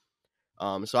similar.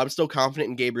 So I'm still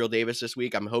confident in Gabriel Davis this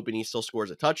week. I'm hoping he still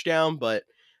scores a touchdown, but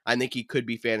I think he could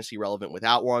be fantasy relevant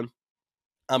without one.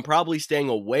 I'm probably staying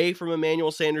away from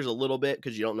Emmanuel Sanders a little bit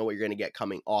because you don't know what you're going to get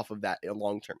coming off of that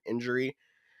long-term injury.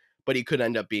 But he could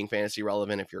end up being fantasy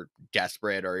relevant if you're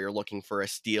desperate or you're looking for a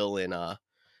steal in a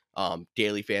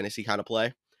daily fantasy kind of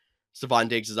play. Stephon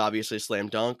Diggs is obviously a slam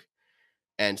dunk,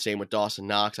 and same with Dawson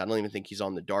Knox. I don't even think he's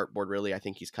on the dartboard, really. I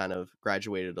think he's kind of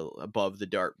graduated above the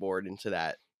dartboard into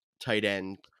that tight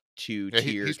end two Yeah,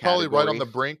 tier he's probably right on category.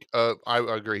 the brink of I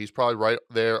agree, he's probably right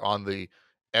there on the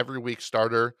every week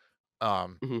starter,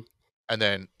 um, Mhm. and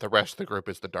then the rest of the group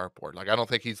is the dartboard. Like, I don't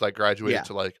think he's, like, graduated Yeah.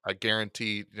 to, like, a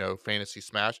guaranteed, fantasy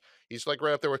smash. He's, like,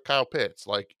 right up there with Kyle Pitts.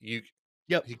 Like,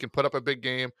 Yep. he can put up a big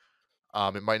game.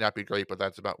 It might not be great, but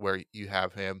that's about where you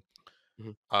have him.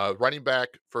 Mhm. Running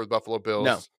back for the Buffalo No.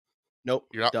 Bills, Nope.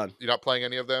 you're not Done. you're not playing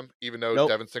any of them, even though Nope.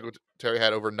 Devin Singletary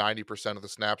had over 90% of the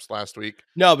snaps last week.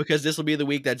 No, because this will be the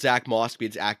week that Zach Moss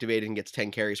gets activated and gets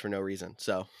 10 carries for no reason.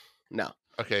 So, no.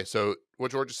 Okay, so what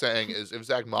George is saying is if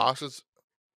Zach Moss is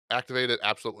activated,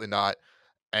 absolutely not.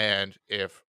 And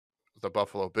if the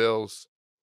Buffalo Bills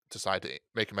decide to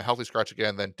make him a healthy scratch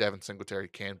again, then Devin Singletary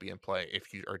can be in play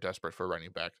if you are desperate for a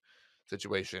running back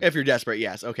situation. If you're desperate,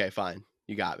 yes. Okay, fine.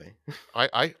 You got me.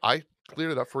 I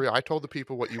cleared it up for you. I told the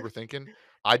people what you were thinking.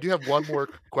 I do have one more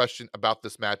question about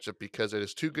this matchup because it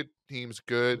is two good teams,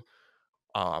 good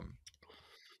um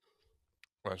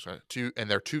what was I- two and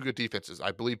they're two good defenses.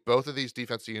 I believe both of these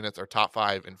defensive units are top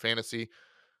 5 in fantasy.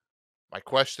 My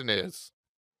question is,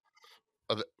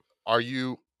 are the- are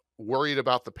you worried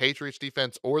about the Patriots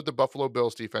defense or the Buffalo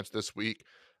Bills defense this week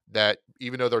that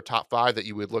even though they're top 5 that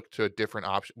you would look to a different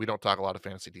option? We don't talk a lot of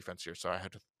fantasy defense here, so I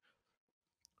had to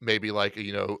maybe like,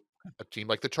 a team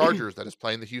like the Chargers that is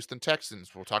playing the Houston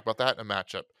Texans. We'll talk about that in a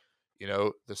matchup.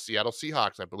 The Seattle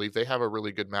Seahawks, I believe they have a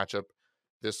really good matchup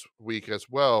this week as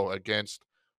well against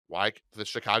like the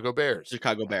Chicago Bears.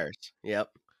 Chicago Bears. Yep.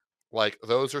 Like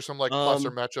those are some like cluster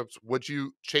Um, matchups. Would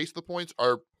you chase the points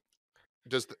or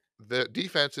does the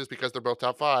defenses, because they're both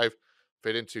top 5,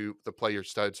 fit into the play your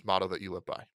studs model that you live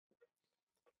by?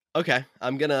 okay.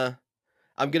 I'm gonna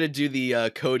do the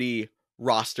Cody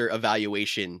roster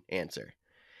evaluation answer.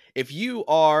 If you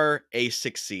are a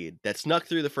 6 seed that snuck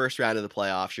through the first round of the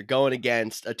playoffs, you're going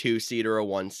against a 2 seed or a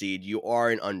 1 seed, you are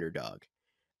an underdog.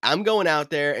 I'm going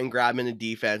out there and grabbing a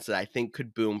defense that I think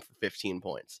could boom for 15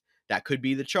 points. That could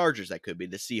be the Chargers, that could be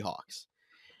the Seahawks.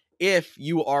 If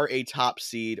you are a top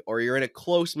seed or you're in a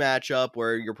close matchup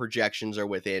where your projections are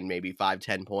within maybe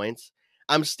 5-10 points,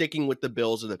 I'm sticking with the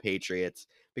Bills or the Patriots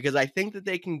because I think that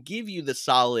they can give you the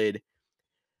solid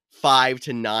 5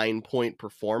 to 9 point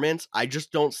performance. I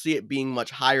just don't see it being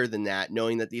much higher than that,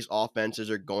 knowing that these offenses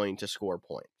are going to score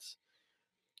points.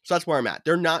 So that's where I'm at.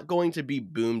 They're not going to be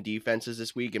boom defenses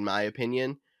this week, in my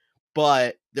opinion,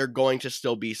 but they're going to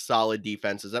still be solid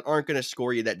defenses that aren't going to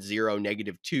score you that 0,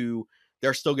 -2.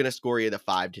 They're still going to score you the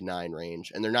 5 to 9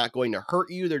 range, and they're not going to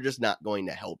hurt you. They're just not going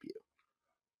to help you.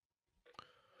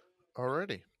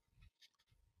 Alrighty.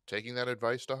 Taking that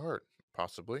advice to heart,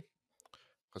 possibly.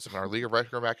 Because in our league of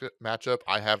record matchup,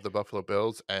 I have the Buffalo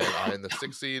Bills, and I am the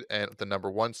 6 seed, and the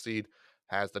number 1 seed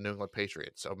has the New England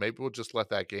Patriots. So maybe we'll just let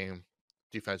that game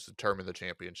defense determine the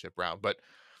championship round. But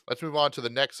let's move on to the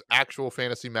next actual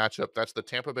fantasy matchup. That's the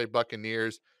Tampa Bay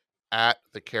Buccaneers at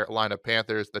the Carolina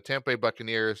Panthers. The Tampa Bay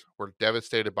Buccaneers were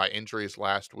devastated by injuries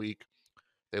last week.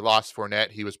 They lost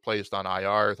Fournette. He was placed on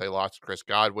IR. They lost Chris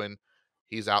Godwin.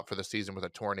 He's out for the season with a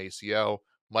torn ACL.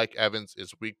 Mike Evans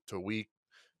is week to week.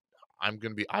 I'm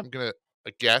gonna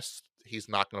guess he's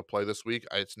not gonna play this week.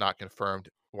 It's not confirmed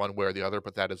one way or the other,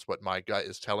 but that is what my gut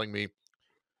is telling me.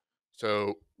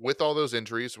 So with all those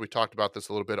injuries, we talked about this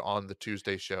a little bit on the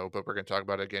Tuesday show, but we're gonna talk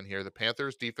about it again here. The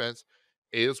Panthers defense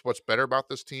is what's better about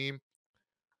this team.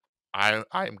 I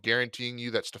am guaranteeing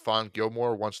you that Stephon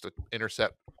Gilmore wants to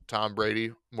intercept Tom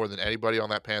Brady more than anybody on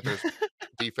that Panthers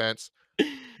defense.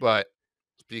 But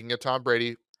speaking of Tom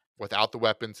Brady, without the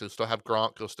weapons, he'll still have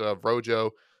Gronk, he'll still have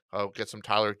Rojo, get some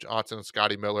Tyler Johnson and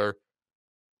Scotty Miller.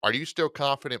 Are you still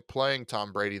confident playing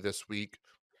Tom Brady this week,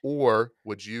 or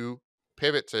would you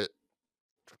pivot to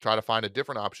try to find a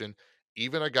different option?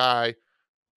 Even a guy,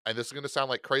 and this is going to sound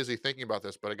like crazy thinking about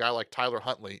this, but a guy like Tyler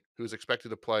Huntley, who's expected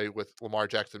to play with Lamar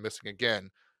Jackson missing again,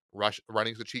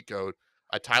 running the cheat code,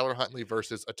 a Tyler Huntley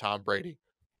versus a Tom Brady.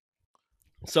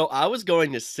 So I was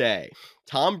going to say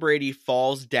Tom Brady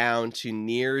falls down to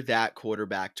near that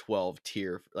quarterback 12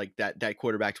 tier, like that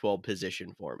quarterback 12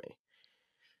 position for me.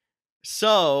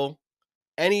 So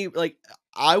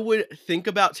I would think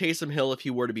about Taysom Hill if he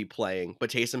were to be playing, but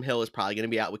Taysom Hill is probably going to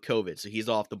be out with COVID, so he's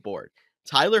off the board.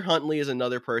 Tyler Huntley is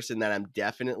another person that I'm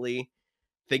definitely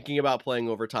thinking about playing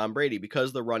over Tom Brady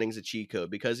because the running's a cheat code,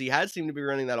 because he has seemed to be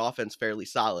running that offense fairly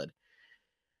solid.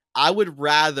 I would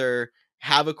rather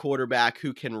have a quarterback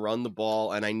who can run the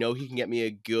ball, and I know he can get me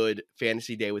a good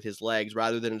fantasy day with his legs,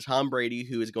 rather than a Tom Brady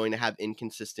who is going to have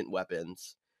inconsistent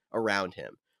weapons around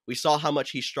him. We saw how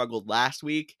much he struggled last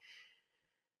week.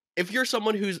 if you're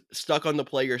someone who's stuck on the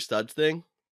play your studs thing,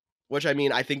 which I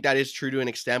mean, I think that is true to an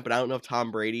extent, but I don't know if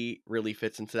Tom Brady really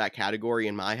fits into that category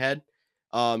in my head.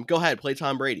 Go ahead, play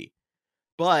Tom Brady.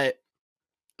 But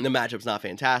the matchup's not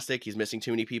fantastic. He's missing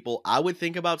too many people. I would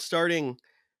think about starting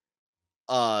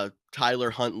Tyler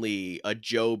Huntley, a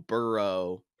Joe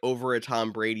Burrow over a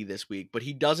Tom Brady this week, but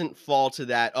he doesn't fall to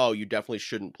that, oh, you definitely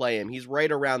shouldn't play him. He's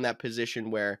right around that position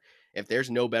where if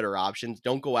there's no better options,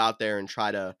 don't go out there and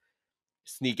try to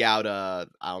sneak out a,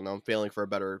 I don't know, I'm failing for a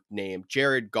better name,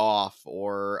 Jared Goff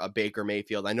or a Baker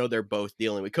Mayfield. I know they're both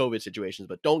dealing with COVID situations,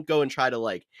 but don't go and try to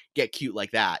like get cute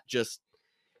like that. Just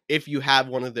if you have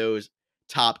one of those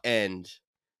top end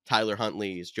Tyler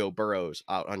Huntley's, Joe Burrows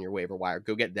out on your waiver wire,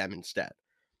 go get them instead.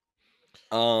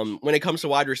 When it comes to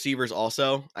wide receivers,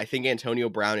 also, I think Antonio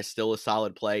Brown is still a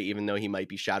solid play, even though he might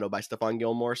be shadowed by Stephon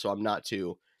Gilmore. So I'm not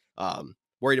too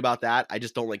worried about that. I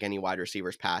just don't like any wide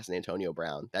receivers past Antonio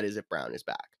Brown. That is if Brown is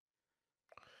back.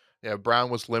 Yeah, Brown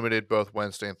was limited both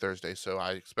Wednesday and Thursday, so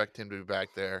I expect him to be back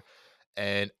there.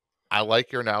 And I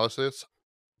like your analysis,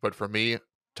 but for me,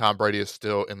 Tom Brady is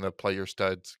still in the play your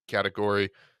studs category,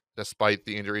 despite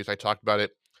the injuries. I talked about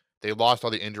it. They lost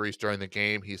all the injuries during the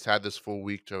game. He's had this full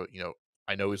week to,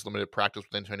 I know he's limited practice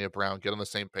with Antonio Brown, get on the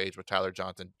same page with Tyler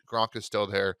Johnson. Gronk is still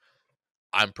there.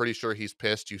 I'm pretty sure he's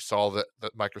pissed. You saw the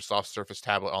Microsoft Surface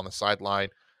tablet on the sideline.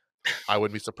 I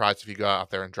wouldn't be surprised if he got out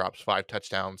there and drops 5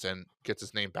 touchdowns and gets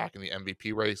his name back in the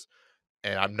MVP race.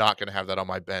 And I'm not going to have that on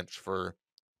my bench for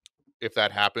if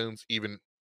that happens, even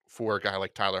for a guy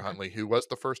like Tyler Huntley, who was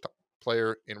the first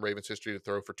player in Ravens history to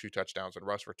throw for 2 touchdowns and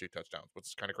rush for 2 touchdowns, which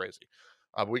is kind of crazy.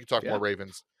 But we can talk more Yeah.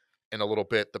 Ravens in a little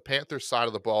bit. The Panthers side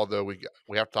of the ball, though, we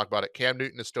have to talk about it. Cam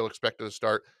Newton is still expected to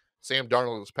start. Sam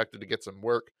Darnold is expected to get some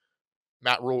work.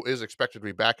 Matt Rule is expected to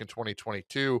be back in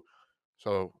 2022.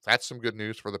 So that's some good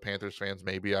news for the Panthers fans,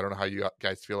 maybe. I don't know how you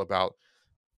guys feel about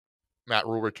Matt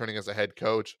Rule returning as a head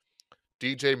coach.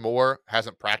 DJ Moore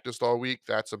hasn't practiced all week.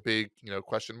 That's a big,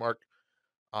 question mark.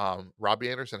 Robbie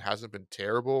Anderson hasn't been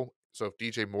terrible. So if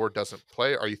DJ Moore doesn't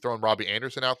play, are you throwing Robbie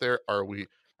Anderson out there? Are you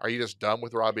just done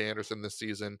with Robbie Anderson this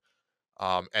season?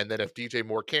 And then if DJ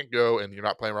Moore can't go and you're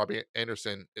not playing Robbie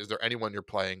Anderson, is there anyone you're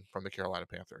playing from the Carolina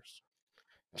Panthers?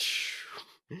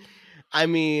 I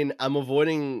mean, I'm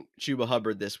avoiding Chuba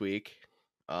Hubbard this week,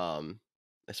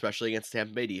 especially against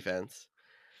Tampa Bay defense.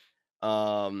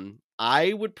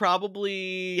 I would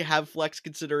probably have flex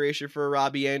consideration for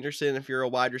Robbie Anderson if you're a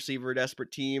wide receiver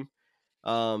desperate team.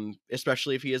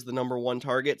 Especially if he is the number one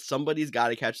target. Somebody's got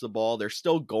to catch the ball. They're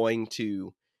still going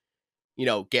to,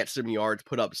 get some yards,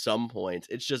 put up some points.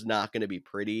 It's just not going to be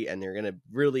pretty, and they're going to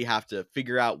really have to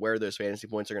figure out where those fantasy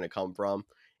points are going to come from.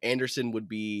 Anderson would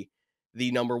be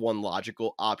the number one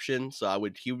logical option, so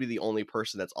he would be the only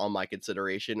person that's on my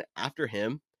consideration. After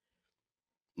him,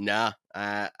 nah,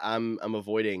 I'm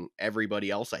avoiding everybody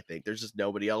else. I think there's just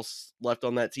nobody else left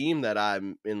on that team that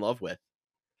I'm in love with.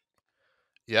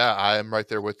 Yeah, I am right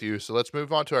there with you. So let's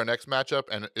move on to our next matchup,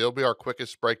 and it'll be our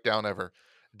quickest breakdown ever.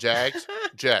 Jags,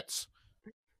 Jets.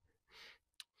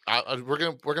 We're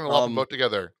gonna lump them um, both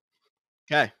together.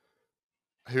 okay.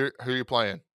 Who are you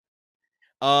playing?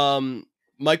 Um,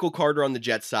 Michael Carter on the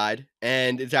Jets side,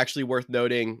 and it's actually worth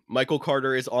noting Michael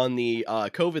Carter is on the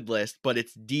COVID list, but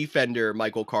it's defender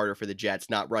Michael Carter for the Jets,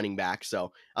 not running back.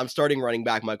 So I'm starting running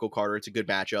back Michael Carter. It's a good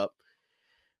matchup.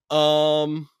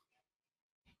 Um,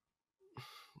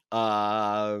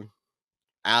 uh,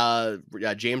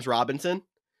 James Robinson,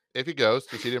 If he goes,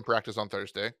 because he didn't practice on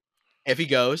Thursday. if he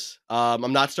goes.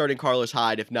 I'm not starting Carlos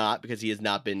Hyde if not, because he has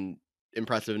not been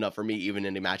impressive enough for me, even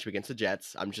in a matchup against the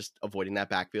Jets. I'm just avoiding that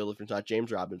backfield if it's not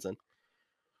James Robinson.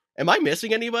 Am I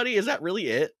missing anybody? Is that really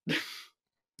it?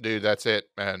 Dude, that's it,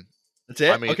 man. That's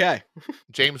I it? mean, Okay.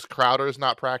 James Crowder is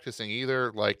not practicing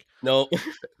either. Like No.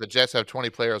 the Jets have 20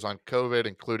 players on COVID,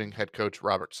 including head coach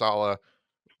Robert Saleh.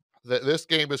 This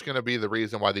game is going to be the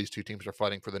reason why these two teams are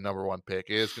fighting for the number one pick.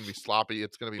 It is going to be sloppy.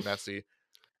 It's going to be messy.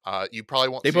 You probably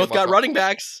won't They see him both much got on, running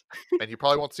backs. and you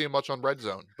probably won't see him much on Red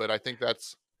Zone. But I think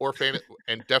that's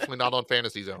and definitely not on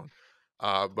Fantasy Zone.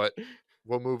 But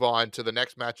we'll move on to the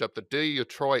next matchup: the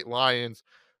Detroit Lions.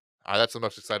 That's the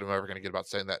most excited I'm ever going to get about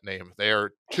saying that name. They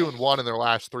are 2-1 in their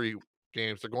last 3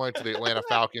 games. They're going to the Atlanta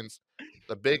Falcons.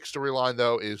 The big storyline,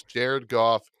 though, is Jared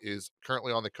Goff is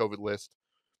currently on the COVID list.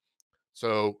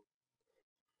 So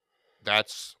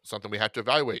that's something we have to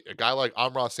evaluate. A guy like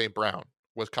Amon St. Brown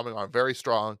was coming on very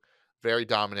strong, very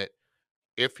dominant.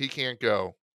 If he can't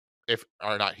go, if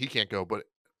or not he can't go, but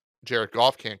Jared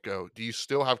Goff can't go, do you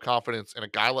still have confidence in a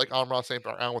guy like Amon St.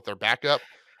 Brown with their backup?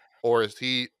 Or is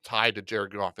he tied to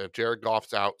Jared Goff? If Jared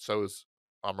Goff's out, so is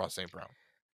Amon St. Brown.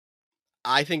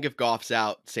 I think if Goff's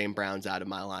out, St. Brown's out of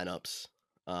my lineups.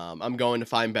 I'm going to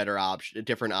find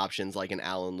different options like an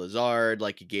Alan Lazard,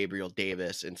 like a Gabriel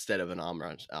Davis instead of an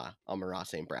Amon-Ra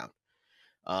St. Brown.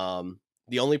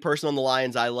 The only person on the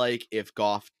Lions I like if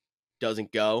Goff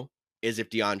doesn't go is if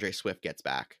DeAndre Swift gets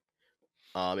back.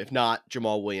 If not,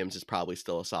 Jamal Williams is probably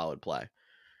still a solid play.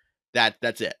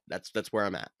 That's it. That's where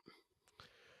I'm at.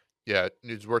 Yeah,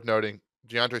 it's worth noting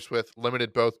DeAndre Swift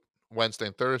limited both Wednesday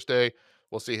and Thursday.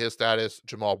 We'll see his status.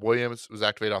 Jamal Williams was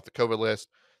activated off the COVID list.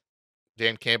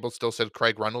 Dan Campbell still said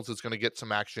Craig Reynolds is going to get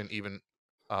some action, even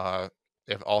uh,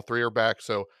 if all three are back.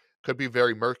 So could be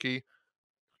very murky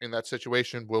in that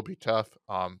situation. Will be tough.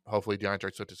 Hopefully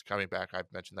DeAndre Swift is coming back.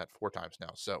 I've mentioned that 4 times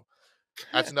now. So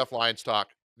that's enough Lions talk.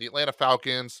 The Atlanta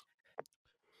Falcons.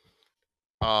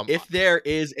 Um, If there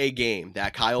is a game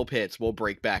that Kyle Pitts will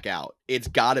break back out, it's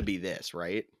got to be this,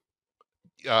 right?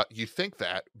 you think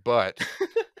that, but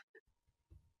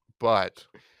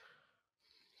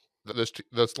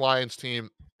this Lions team,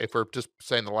 if we're just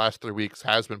saying the last 3 weeks,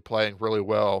 has been playing really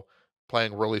well,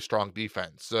 playing really strong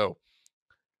defense. So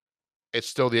it's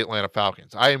still the Atlanta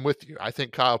Falcons. I am with you. I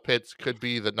think Kyle Pitts could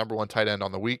be the number one tight end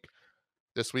on the week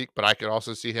this week, but I could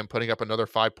also see him putting up another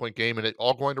 5 point game and it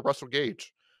all going to Russell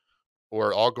Gage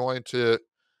or all going to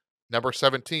number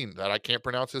 17 that I can't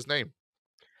pronounce his name.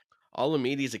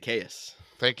 Olamide Zacchaeus.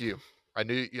 Thank you. I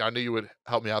knew you would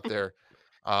help me out there.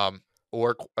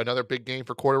 Or another big game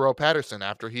for Cordero Patterson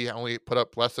after he only put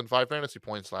up less than 5 fantasy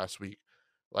points last week.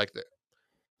 Like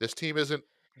this team isn't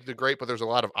the great, but there's a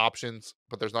lot of options,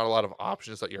 but there's not a lot of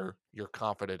options that you're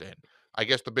confident in. I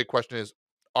guess the big question is,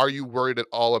 are you worried at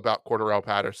all about Cordero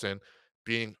Patterson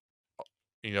being,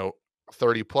 you know,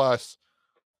 30 plus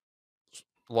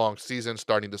long season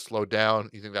starting to slow down?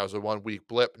 You think that was a 1 week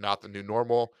blip, not the new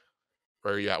normal?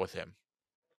 Where are you at with him?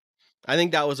 I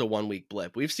think that was a 1 week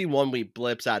blip. We've seen 1 week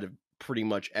blips out of pretty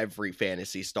much every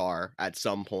fantasy star at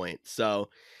some point. So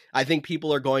I think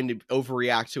people are going to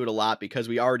overreact to it a lot because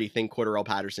we already think Cordero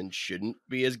Patterson shouldn't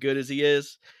be as good as he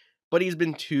is, but he's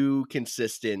been too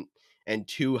consistent and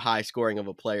too high scoring of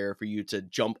a player for you to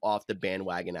jump off the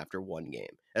bandwagon after one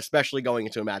game, especially going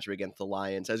into a matchup against the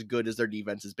Lions, as good as their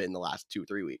defense has been the last 2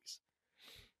 3 weeks.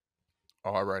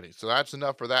 Alrighty, so that's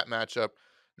enough for that matchup.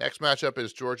 Next matchup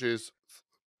is George's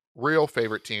real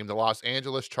favorite team, the Los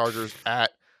Angeles Chargers at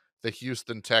the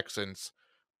Houston Texans.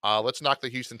 Let's knock the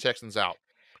Houston Texans out.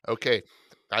 Okay,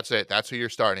 that's it. That's who you're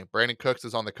starting. Brandon Cooks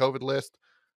is on the COVID list,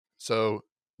 so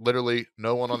literally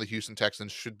no one on the Houston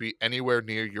Texans should be anywhere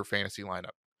near your fantasy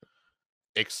lineup,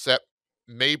 except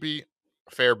maybe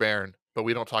Fairbairn, but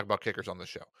we don't talk about kickers on the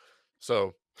show.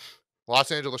 So,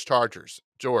 Los Angeles Chargers.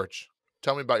 George,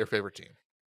 tell me about your favorite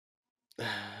team.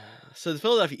 So the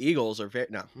Philadelphia Eagles are very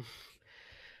no.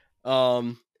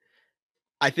 Um,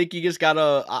 I think you just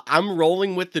gotta. I'm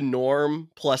rolling with the norm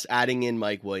plus adding in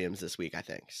Mike Williams this week. I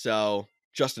think so.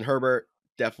 Justin Herbert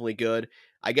definitely good.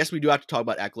 I guess we do have to talk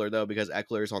about Eckler though because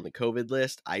Eckler is on the COVID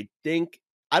list. I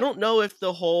don't know if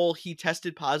the whole he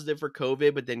tested positive for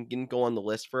COVID but then didn't go on the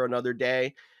list for another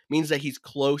day means that he's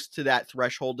close to that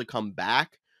threshold to come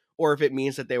back, or if it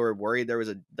means that they were worried there was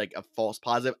a false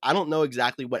positive. I don't know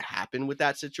exactly what happened with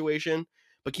that situation.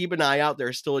 But keep an eye out.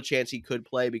 There's still a chance he could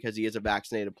play because he is a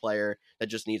vaccinated player that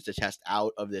just needs to test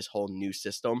out of this whole new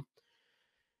system.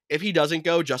 If he doesn't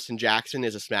go, Justin Jackson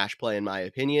is a smash play, in my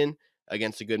opinion,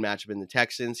 against a good matchup in the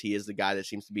Texans. He is the guy that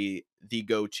seems to be the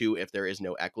go-to if there is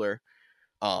no Eckler.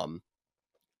 Um,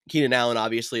 Keenan Allen,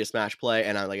 obviously, a smash play.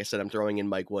 And like I said, I'm throwing in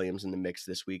Mike Williams in the mix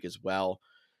this week as well.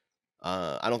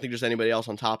 I don't think there's anybody else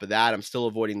on top of that. I'm still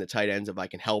avoiding the tight ends if I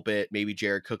can help it. Maybe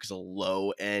Jared Cook is a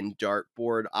low-end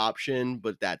dartboard option,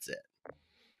 but that's it.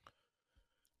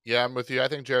 Yeah, I'm with you. I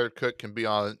think Jared Cook can be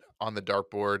on the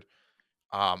dartboard.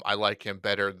 I like him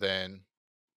better than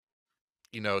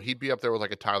he'd be up there with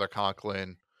like a Tyler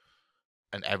Conklin,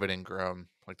 an Evan Ingram,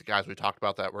 like the guys we talked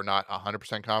about that we're not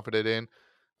 100% confident in.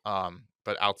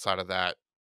 But outside of that,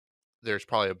 there's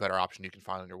probably a better option you can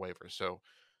find on your waivers. So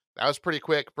that was pretty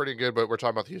quick, pretty good. But we're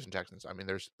talking about the Houston Texans. I mean,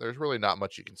 there's really not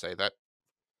much you can say.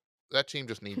 That team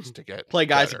just needs to get Play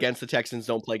guys better. against the Texans,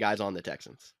 don't play guys on the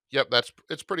Texans. Yep,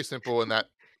 it's pretty simple in that.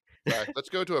 Let's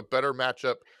go to a better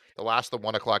matchup. The last of the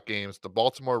 1 o'clock games: the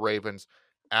Baltimore Ravens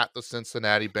at the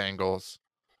Cincinnati Bengals.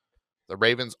 The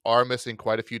Ravens are missing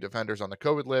quite a few defenders on the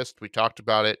COVID list. We talked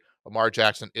about it. Lamar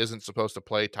Jackson isn't supposed to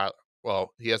play.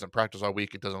 Well, he hasn't practiced all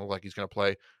week. It doesn't look like he's going to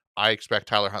play. I expect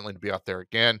Tyler Huntley to be out there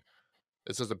again.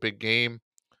 This is a big game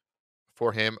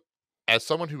for him. As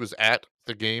someone who was at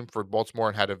the game for Baltimore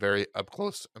and had a very up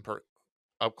close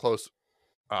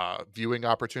viewing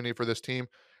opportunity for this team,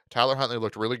 Tyler Huntley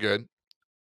looked really good.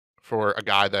 for a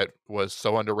guy that was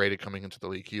so underrated coming into the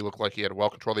league. He looked like he had well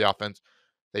control of the offense.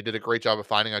 They did a great job of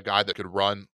finding a guy that could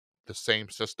run the same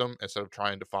system instead of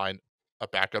trying to find a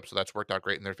backup. So that's worked out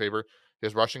great in their favor.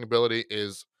 His rushing ability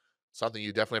is something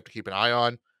you definitely have to keep an eye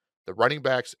on. The running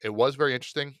backs, it was very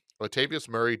interesting. Latavius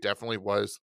Murray definitely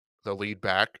was the lead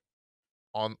back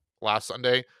on last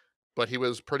Sunday, but he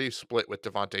was pretty split with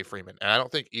Devontae Freeman. And I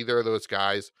don't think either of those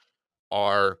guys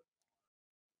are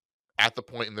at the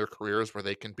point in their careers where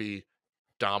they can be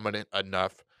dominant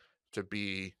enough to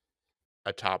be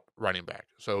a top running back.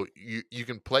 So you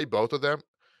can play both of them,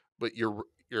 but you're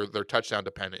they're touchdown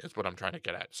dependent is what I'm trying to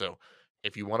get at. So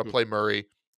if you want to Hmm. play Murray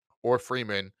or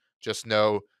Freeman, just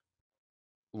know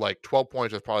like 12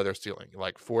 points is probably their ceiling,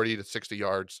 like 40 to 60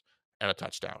 yards and a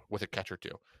touchdown with a catch or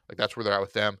two. Like that's where they're at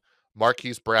with them.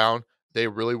 Marquise Brown, they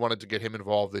really wanted to get him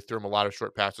involved. They threw him a lot of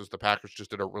short passes. The Packers just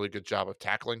did a really good job of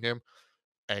tackling him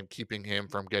and keeping him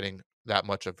from getting that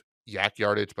much of yak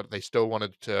yardage, but they still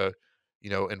wanted to,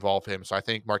 involve him. So I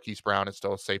think Marquise Brown is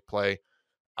still a safe play.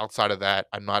 Outside of that,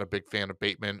 I'm not a big fan of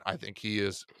Bateman. I think he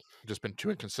has just been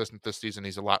too inconsistent this season.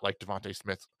 He's a lot like Devontae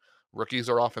Smith. Rookies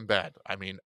are often bad. I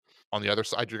mean, on the other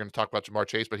side, you're going to talk about Jamar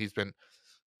Chase, but he's been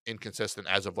inconsistent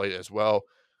as of late as well.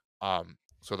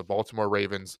 So the Baltimore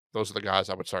Ravens, those are the guys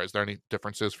I would start. Is there any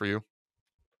differences for you?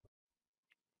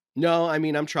 No, I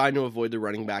mean, I'm trying to avoid the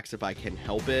running backs if I can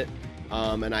help it.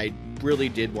 And I really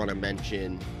did want to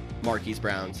mention Marquise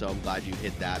Brown, so I'm glad you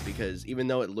hit that because even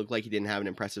though it looked like he didn't have an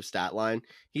impressive stat line,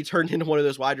 he turned into one of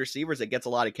those wide receivers that gets a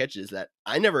lot of catches that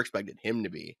I never expected him to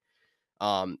be.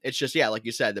 It's just, yeah, like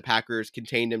you said, the Packers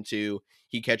contained him to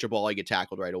he catch a ball, he get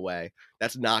tackled right away.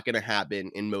 That's not going to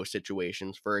happen in most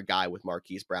situations for a guy with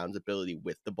Marquise Brown's ability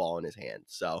with the ball in his hand.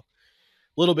 So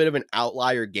little bit of an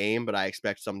outlier game, but I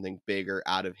expect something bigger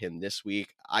out of him this week.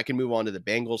 I can move on to the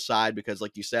Bengals side because,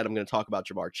 like you said, I'm going to talk about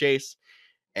Jamar Chase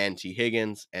and T.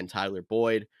 Higgins and Tyler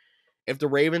Boyd. If the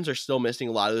Ravens are still missing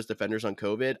a lot of those defenders on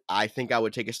COVID, I think I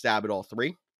would take a stab at all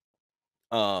three.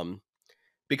 Um,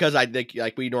 because I think,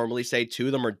 like we normally say, two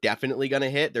of them are definitely going to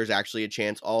hit. There's actually a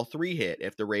chance all three hit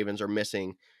if the Ravens are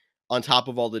missing, on top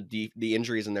of all the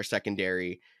injuries in their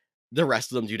secondary, the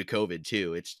rest of them due to COVID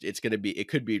too. It's going to be it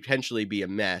could be potentially be a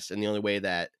mess, and the only way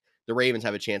that the Ravens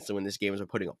have a chance to win this game is by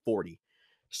putting up 40.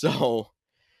 So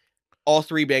all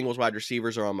three Bengals wide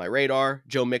receivers are on my radar.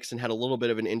 Joe Mixon had a little bit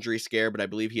of an injury scare, but I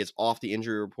believe he is off the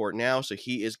injury report now, so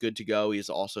he is good to go. He is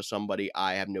also somebody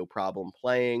I have no problem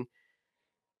playing.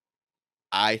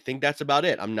 I think that's about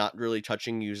it. I'm not really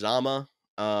touching Uzama.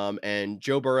 And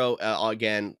Joe Burrow,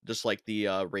 again, just like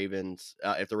the Ravens,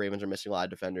 if the Ravens are missing a lot of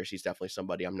defenders, he's definitely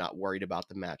somebody I'm not worried about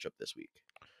the matchup this week.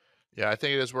 Yeah, I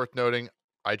think it is worth noting.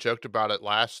 I joked about it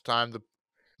last time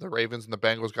the Ravens and the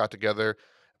Bengals got together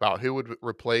about who would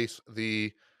replace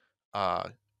the uh,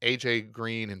 AJ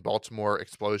Green in Baltimore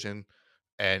explosion,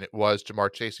 and it was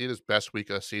Jamar Chase. He had his best week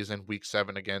of the season, week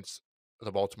 7 against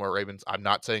the Baltimore Ravens. I'm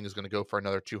not saying he's going to go for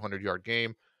another 200-yard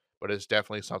game, but it's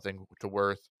definitely something to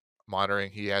worth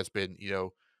monitoring. He has been,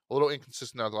 a little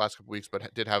inconsistent over the last couple weeks,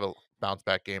 but did have a bounce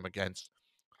back game against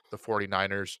the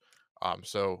 49ers.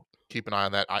 So keep an eye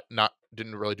on that. I not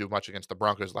didn't really do much against the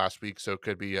Broncos last week, so it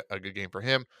could be a good game for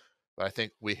him. But I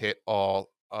think we hit all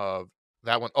of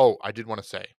that one. Oh, I did want to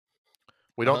say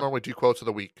we Uh don't huh. normally do quotes of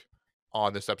the week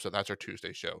on this episode. That's our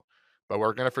Tuesday show, but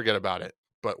we're gonna forget about it.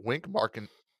 But Wink Mark,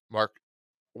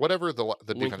 whatever the Wink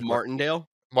defense court Martindale.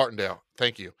 Martindale.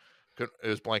 Thank you. It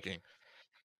was blanking.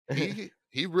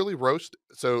 He really roast.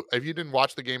 So if you didn't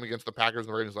watch the game against the Packers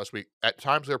and the Ravens last week, at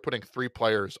times they were putting 3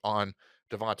 players on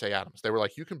Devontae Adams. They were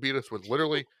like, "You can beat us with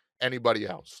literally anybody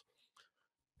else."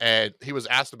 And he was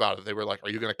asked about it. They were like, "Are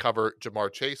you going to cover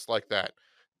Jamar Chase like that?"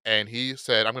 And he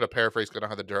said, I'm going to paraphrase because I don't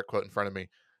have the direct quote in front of me,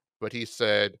 but he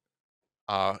said,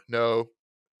 "No,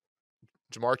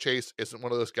 Jamar Chase isn't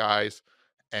one of those guys,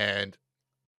 and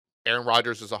Aaron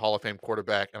Rodgers is a Hall of Fame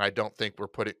quarterback, and I don't think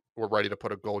we're ready to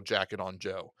put a gold jacket on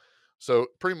Joe." So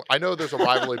pretty much, I know there's a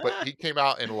rivalry, but he came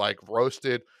out and like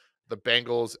roasted the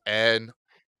Bengals and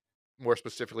more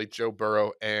specifically Joe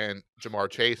Burrow and Jamar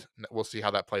Chase. We'll see how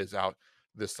that plays out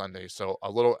this Sunday. So a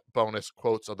little bonus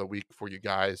quotes of the week for you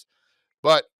guys.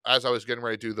 But as I was getting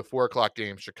ready to do the 4 o'clock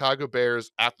game, Chicago Bears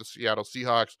at the Seattle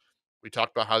Seahawks. We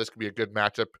talked about how this could be a good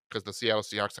matchup because the Seattle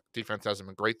Seahawks defense hasn't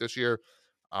been great this year.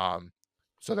 Um,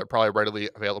 so they're probably readily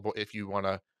available if you want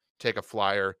to take a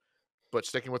flyer. But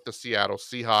sticking with the Seattle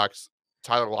Seahawks,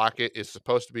 Tyler Lockett is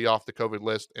supposed to be off the COVID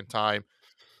list in time.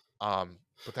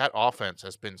 But that offense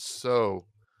has been so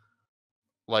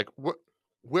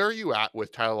where are you at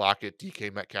with Tyler Lockett,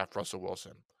 DK Metcalf, Russell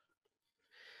Wilson?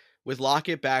 With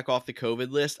Lockett back off the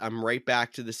COVID list, I'm right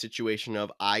back to the situation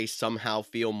of I somehow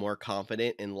feel more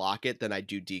confident in Lockett than I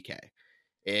do DK.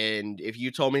 And if you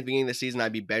told me at the beginning of the season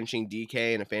I'd be benching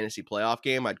DK in a fantasy playoff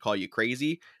game, I'd call you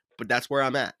crazy. But that's where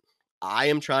I'm at. I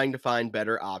am trying to find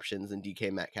better options than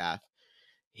DK Metcalf.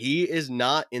 He is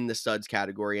not in the studs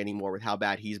category anymore with how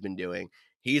bad he's been doing.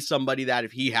 He's somebody that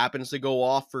if he happens to go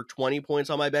off for 20 points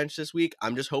on my bench this week,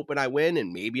 I'm just hoping I win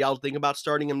and maybe I'll think about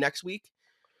starting him next week.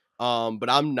 But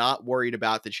I'm not worried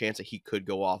about the chance that he could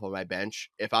go off on my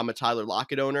bench. If I'm a Tyler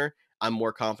Lockett owner, I'm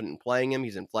more confident in playing him.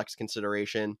 He's in flex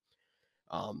consideration.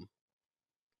 Um,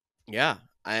 yeah.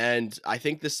 And I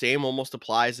think the same almost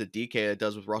applies to DK that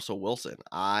does with Russell Wilson.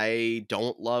 I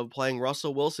don't love playing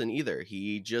Russell Wilson either.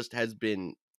 He just has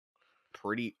been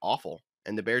pretty awful.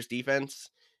 And the Bears defense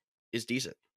is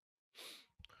decent.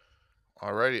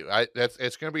 Alrighty, that's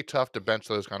it's going to be tough to bench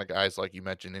those kind of guys like you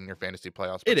mentioned in your fantasy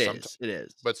playoffs, It is. It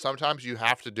is. but sometimes you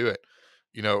have to do it.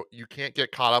 You know, you can't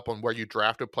get caught up on where you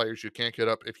drafted players. You can't get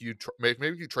up if you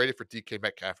maybe you traded for DK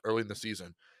Metcalf early in the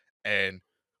season, and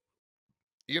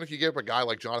even if you give a guy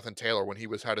like Jonathan Taylor when he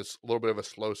was had a little bit of a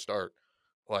slow start,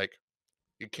 like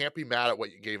you can't be mad at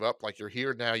what you gave up. Like you're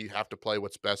here now, you have to play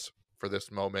what's best for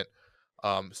this moment.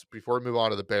 Before we move on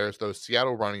to the Bears, those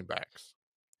Seattle running backs,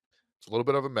 it's a little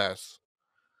bit of a mess.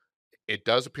 It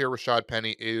does appear Rashad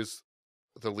Penny is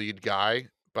the lead guy,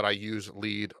 but I use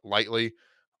lead lightly.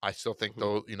 I still think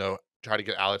Mhm. they'll, try to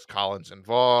get Alex Collins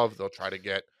involved. They'll try to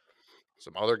get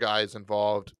some other guys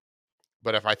involved.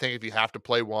 But if you have to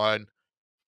play one,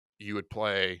 you would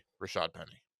play Rashad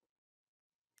Penny.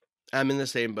 I'm in the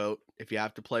same boat. If you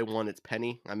have to play one, it's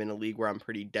Penny. I'm in a league where I'm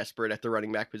pretty desperate at the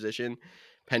running back position.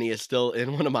 Penny is still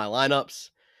in one of my lineups.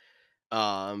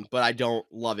 But I don't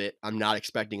love it. I'm not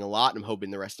expecting a lot. I'm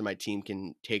hoping the rest of my team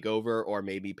can take over, or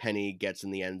maybe Penny gets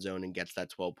in the end zone and gets that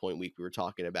 12-point week we were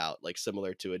talking about, like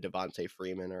similar to a Devontae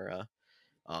Freeman or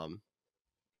um,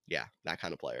 yeah, that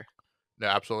kind of player. No,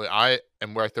 absolutely. I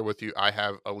am right there with you. I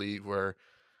have a league where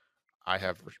I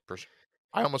have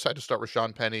I almost had to start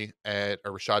Rashad Penny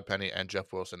and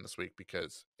Jeff Wilson this week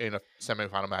because in a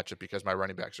semifinal matchup because my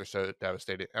running backs are so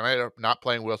devastated. And I ended up not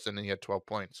playing Wilson and he had 12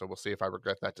 points. So we'll see if I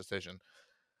regret that decision.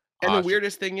 And the Sh-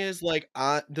 weirdest thing is, like,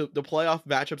 the playoff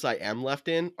matchups I am left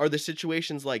in are the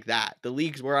situations like that. The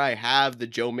leagues where I have the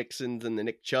Joe Mixons and the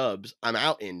Nick Chubbs, I'm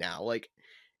out in now. Like,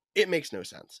 it makes no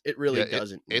sense. It really yeah,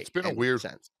 doesn't it's make been a any weird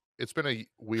sense. it's been a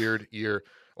weird year.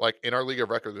 Like in our league of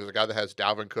record, there's a guy that has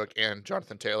Dalvin Cook and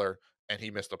Jonathan Taylor, and he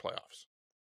missed the playoffs.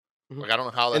 Mhm. Like I don't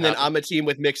know how that And then happened. I'm a team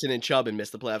with Mixon and Chubb and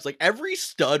missed the playoffs. Like, every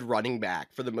stud running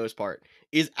back, for the most part,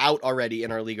 is out already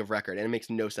in our league of record, and it makes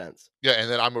no sense. Yeah, and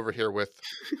then I'm over here with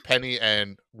Penny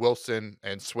and Wilson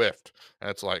and Swift, and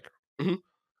it's like, Mhm.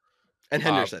 And uh,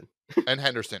 Henderson. and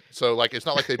Henderson. So like, it's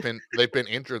not like they've been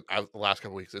injured out the last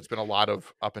couple weeks. It's been a lot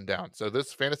of up and down. So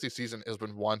this fantasy season has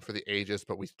been one for the ages.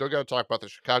 But we still got to talk about the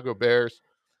Chicago Bears.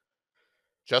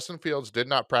 Justin Fields did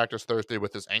not practice Thursday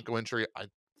with his ankle injury. I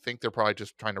think they're probably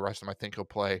just trying to rest him. I think he'll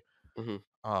play. Mhm.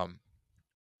 Um,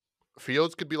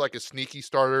 Fields could be like a sneaky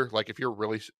starter. Like if you're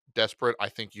really desperate, I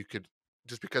think you could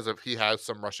just because of he has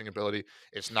some rushing ability.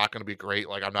 It's not going to be great.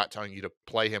 Like I'm not telling you to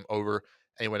play him over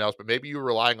anyone else, but maybe you're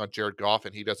relying on Jared Goff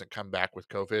and he doesn't come back with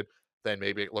COVID. Then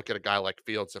maybe look at a guy like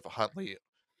Fields if Huntley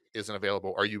isn't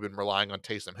available, or you've been relying on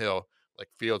Taysom Hill. Like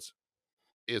Fields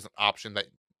is an option that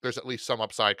there's at least some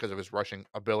upside because of his rushing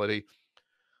ability.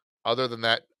 Other than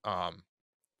that, I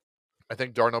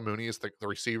think Darnell Mooney is the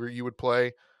receiver you would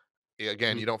play.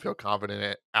 Again, Mhm. you don't feel confident in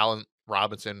it. Allen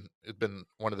Robinson has been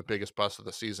one of the biggest busts of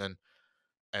the season.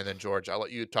 And then George, I'll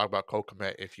let you talk about Cole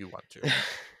Kmet if you want to.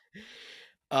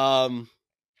 Um,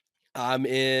 I'm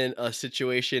in a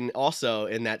situation also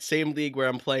in that same league where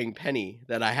I'm playing Penny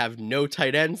that I have no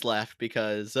tight ends left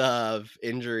because of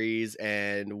injuries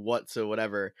and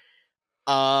whatsoever.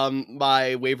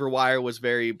 My waiver wire was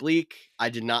very bleak. I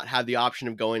did not have the option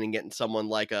of going and getting someone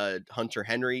like a Hunter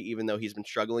Henry, even though he's been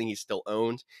struggling, he's still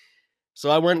owned. So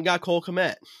I went and got Cole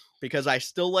Kmet because I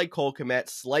still like Cole Kmet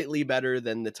slightly better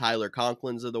than the Tyler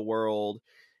Conklins of the world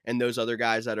and those other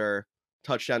guys that are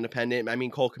touchdown dependent. I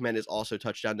mean, Cole Kmet is also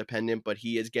touchdown dependent, but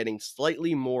he is getting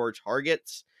slightly more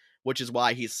targets, which is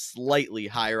why he's slightly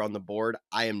higher on the board.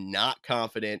 I am not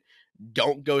confident.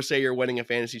 Don't go say you're winning a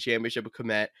fantasy championship with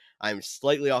Komet. I'm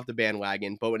slightly off the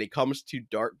bandwagon, but when it comes to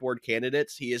dartboard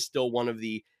candidates, he is still one of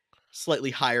the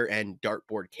slightly higher end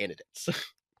dartboard candidates.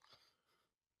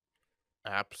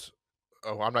 Apps.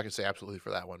 Oh, I'm not going to say absolutely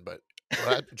for that one, but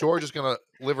George is going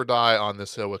to live or die on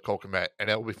this hill with Cole Kmet, and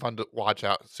it will be fun to watch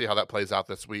out, see how that plays out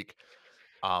this week.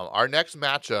 Our next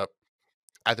matchup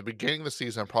at the beginning of the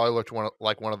season probably looked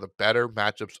like one of the better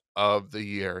matchups of the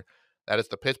year. That is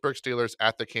the Pittsburgh Steelers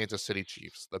at the Kansas City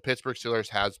Chiefs. The Pittsburgh Steelers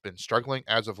has been struggling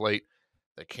as of late.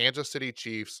 The Kansas City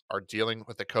Chiefs are dealing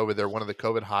with the COVID. They're one of the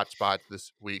COVID hotspots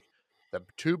this week. The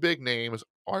two big names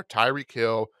are Tyreek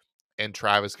Hill and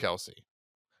Travis Kelsey.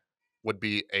 Would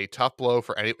be a tough blow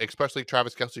for any, especially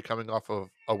Travis Kelsey coming off of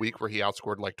a week where he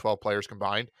outscored like 12 players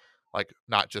combined, like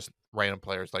not just random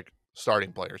players, like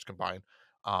starting players combined.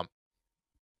 Um,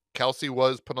 Kelsey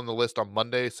was put on the list on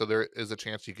Monday, so there is a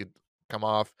chance he could come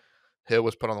off. Hill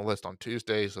was put on the list on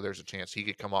Tuesday, so there's a chance he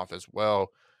could come off as well.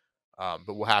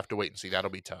 But we'll have to wait and see. That'll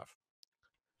be tough.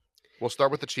 We'll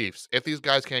start with the Chiefs. If these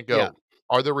guys can't Yeah. go,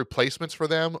 are there replacements for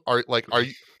them? Are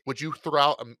you would you throw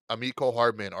out a Mecole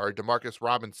Hardman or a Demarcus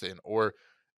Robinson, or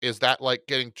is that like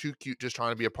getting too cute just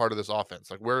trying to be a part of this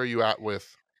offense? Like where are you at with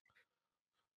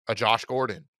a Josh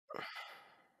Gordon?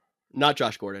 Not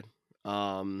Josh Gordon.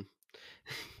 Um,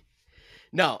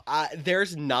 no,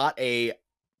 there's not a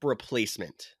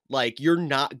replacement. Like, you're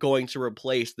not going to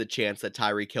replace the chance that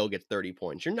Tyreek Hill gets 30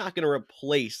 points. You're not going to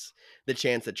replace the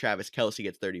chance that Travis Kelsey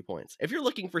gets 30 points. If you're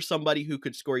looking for somebody who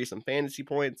could score you some fantasy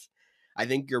points, I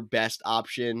think your best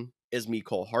option is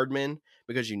Mecole Hardman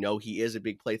because you know he is a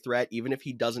big play threat. Even if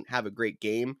he doesn't have a great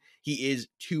game, he is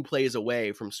 2 plays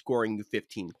away from scoring you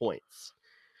 15 points.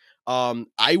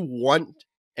 I want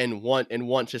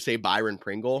to say Byron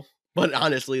Pringle, but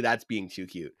honestly, that's being too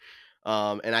cute.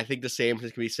 And I think the same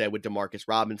can be said with Demarcus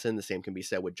Robinson. The same can be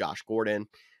said with Josh Gordon.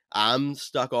 I'm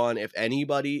stuck on if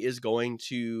anybody is going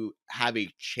to have a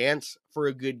chance for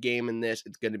a good game in this,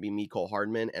 it's going to be Mecole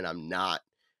Hardman, and I'm not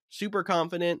super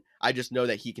confident. I just know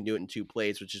that he can do it in 2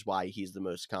 plays, which is why he's the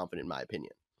most confident in my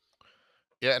opinion.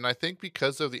 Yeah, and I think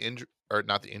because of the injury or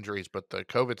not the injuries, but the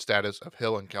COVID status of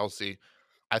Hill and Kelsey,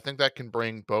 I think that can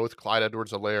bring both Clyde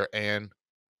Edwards-Helaire and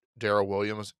Darrell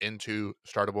Williams into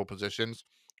startable positions.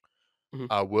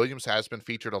 Mhm. Williams has been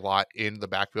featured a lot in the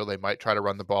backfield. They might try to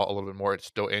run the ball a little bit more. It's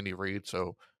still Andy Reid,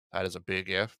 so that is a big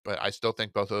if. But I still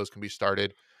think both of those can be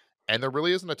started. And there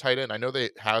really isn't a tight end. I know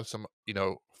they have some,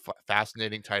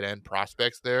 fascinating tight end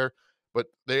prospects there, but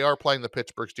they are playing the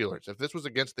Pittsburgh Steelers. If this was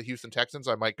against the Houston Texans,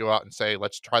 I might go out and say,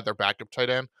 let's try their backup tight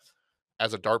end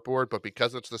as a dartboard. But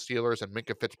because it's the Steelers and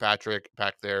Minka Fitzpatrick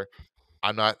back there,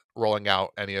 I'm not rolling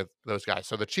out any of those guys.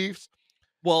 So the Chiefs,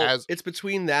 Well, as it's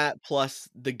between that plus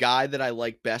the guy that I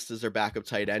like best as their backup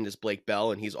tight end is Blake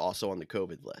Bell, and he's also on the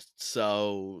COVID list.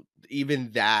 So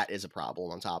even that is a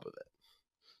problem on top of it.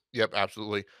 yep,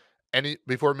 absolutely. Any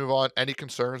before we move on, any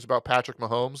concerns about Patrick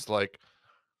Mahomes? Like,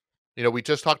 we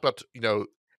just talked about,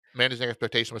 managing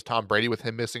expectation was Tom Brady with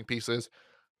him missing pieces.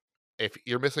 If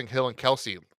you're missing Hill and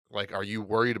Kelsey, like, are you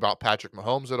worried about Patrick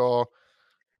Mahomes at all?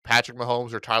 Patrick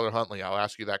Mahomes or Tyler Huntley? I'll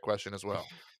ask you that question as well.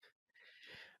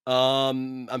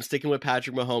 I'm sticking with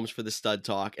Patrick Mahomes for the stud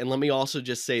talk. And let me also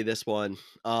just say this one.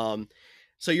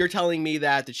 So you're telling me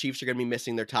that the Chiefs are going to be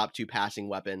missing their top 2 passing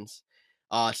weapons.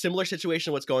 Similar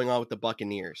situation to what's going on with the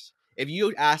Buccaneers. If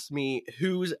you asked me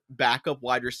whose backup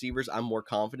wide receivers I'm more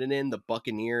confident in, the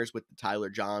Buccaneers with the Tyler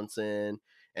Johnson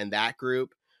and that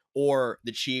group, or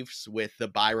the Chiefs with the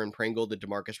Byron Pringle, the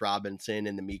Demarcus Robinson,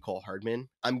 and the Mecole Hardman,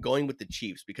 I'm going with the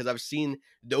Chiefs because I've seen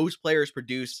those players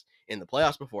produce in the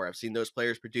playoffs before. I've seen those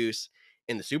players produce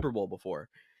in the Super Bowl before.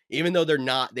 Even though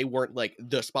they weren't like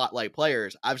the spotlight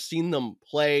players, I've seen them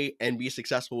play and be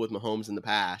successful with Mahomes in the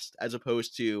past, as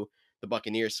opposed to the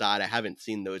Buccaneers side. I haven't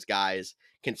seen those guys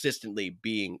consistently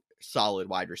being solid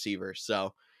wide receivers.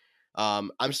 So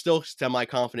I'm still semi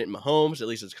confident in Mahomes, at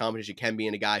least as confident as you can be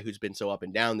in a guy who's been so up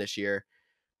and down this year.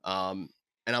 Um,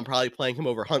 and I'm probably playing him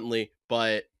over Huntley,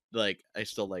 but like I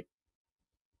still like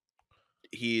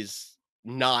he's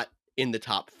not in the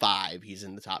top 5. He's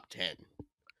in the top 10.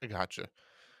 I gotcha.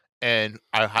 And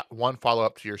one follow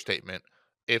up to your statement.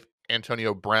 If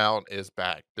Antonio Brown is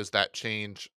back, does that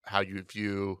change how you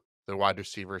view the wide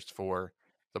receivers for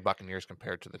the Buccaneers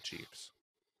compared to the Chiefs?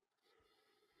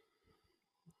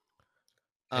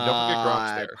 And don't forget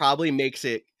Gronk's there. Probably makes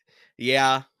it.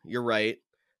 Yeah, you're right.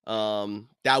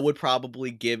 That would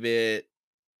probably give it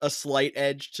a slight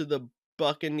edge to the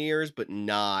Buccaneers, but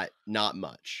not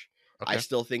much. I Okay,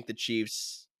 still think the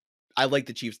Chiefs. I like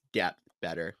the Chiefs' depth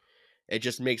better. It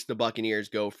just makes the Buccaneers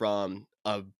go from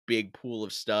a big pool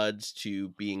of studs to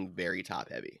being very top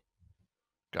heavy.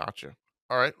 gotcha.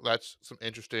 All right, that's some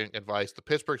interesting advice. The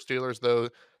Pittsburgh Steelers, though,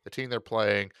 the team they're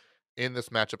playing in this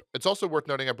matchup, it's also worth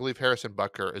noting. I believe Harrison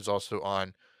Butker is also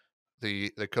on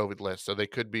the COVID list, so they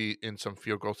could be in some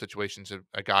field goal situations.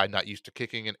 A guy not used to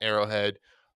kicking an Arrowhead,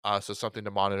 so something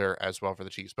to monitor as well for the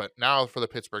Chiefs. But now for the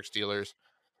Pittsburgh Steelers,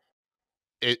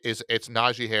 it's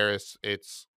Najee Harris,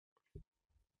 it's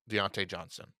Deontay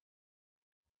Johnson.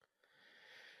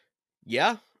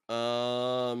 Yeah.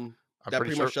 Um. I'm That pretty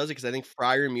pretty sure. much does it because I think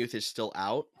Freiermuth is still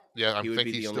out. Yeah, I He would think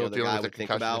be he's the only still other dealing guy I with the would think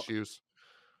concussion about. issues,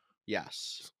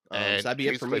 Yes. So and that'd be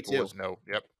it Chase for me Claypool too. is no.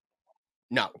 Yep,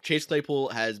 No, Chase Claypool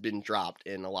has been dropped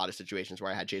in a lot of situations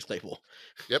where I had Chase Claypool.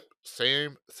 yep.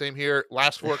 Same here.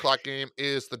 Last 4 o'clock game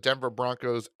is the Denver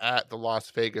Broncos at the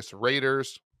Las Vegas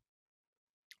Raiders.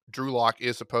 Drew Lock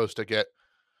is supposed to get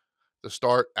the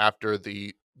start after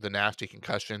the nasty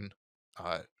concussion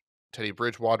uh, Teddy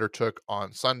Bridgewater took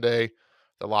on Sunday.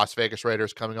 The Las Vegas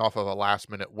Raiders coming off of a last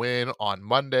minute win on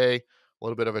Monday. A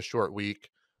little bit of a short week,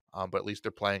 but at least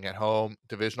they're playing at home.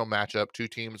 Divisional matchup, two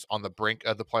teams on the brink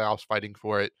of the playoffs fighting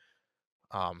for it.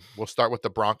 We'll start with the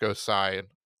Broncos side.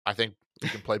 I think we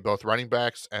can play both running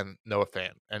backs and Noah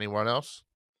Fant. Anyone else?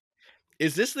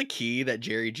 Is this the key that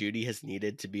Jerry Judy has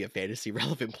needed to be a fantasy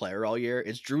relevant player all year?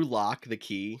 Is Drew Lock the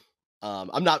key?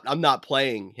 I'm not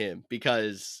playing him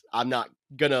because I'm not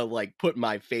gonna like put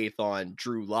my faith on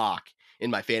Drew Lock in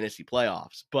my fantasy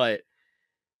playoffs, but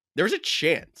there's a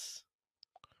chance.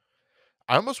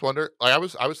 I almost wonder. Like I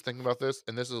was thinking about this,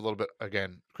 and this is a little bit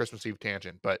again Christmas Eve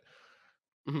tangent, but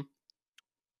Mhm.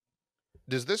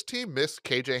 does this team miss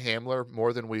KJ Hamler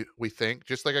more than we think?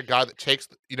 Just like a guy that takes,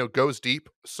 goes deep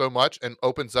so much and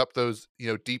opens up those,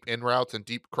 deep in routes and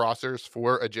deep crossers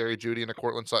for a Jerry Judy and a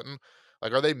Cortland Sutton.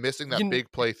 Like, are they missing that You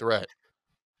big play threat?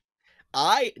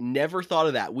 I never thought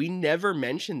of that. We never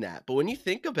mentioned that. But when you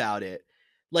think about it,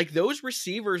 like those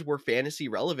receivers were fantasy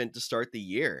relevant to start the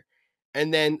year.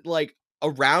 And then like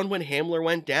around when Hamler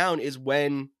went down is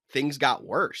when things got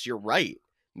worse. You're right.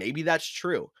 Maybe that's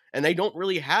true. And they don't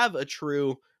really have a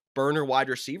true burner wide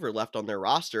receiver left on their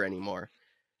roster anymore.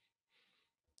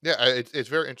 Yeah, it's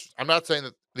very interesting. I'm not saying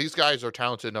that these guys are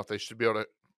talented enough; they should be able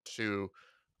to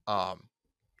um,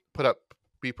 put up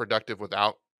be productive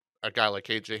without a guy like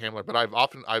KJ Hamler. But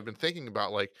I've been thinking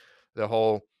about like the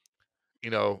whole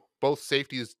both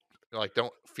safeties like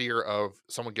don't fear of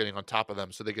someone getting on top of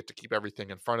them, so they get to keep everything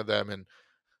in front of them and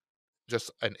just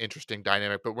an interesting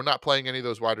dynamic. But we're not playing any of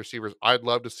those wide receivers. I'd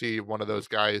love to see one of those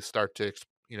guys start to,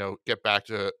 get back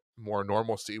to more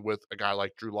normalcy with a guy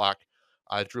like Drew Lock.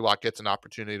 Drew Lock gets an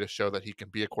opportunity to show that he can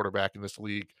be a quarterback in this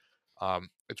league.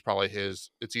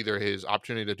 It's either his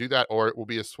opportunity to do that or it will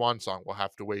be a swan song. We'll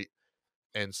have to wait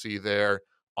and see there.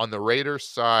 On the Raiders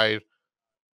side,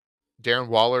 Darren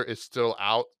Waller is still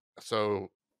out. So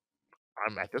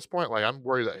I'm at this point, like I'm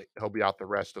worried that he'll be out the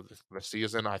rest of the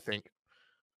season. I think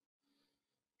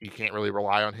you can't really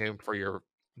rely on him for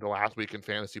the last week in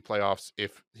fantasy playoffs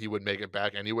if he would make it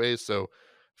back anyways. So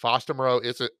Foster Moreau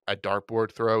is a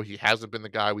dartboard throw. He hasn't been the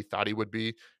guy we thought he would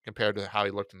be compared to how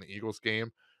he looked in the Eagles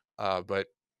game. But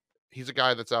he's a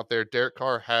guy that's out there. Derek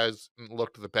Carr has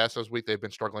looked the best this week. They've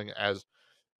been struggling as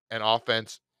an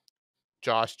offense.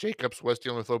 Josh Jacobs was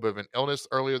dealing with a little bit of an illness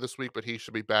earlier this week, but he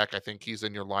should be back. I think he's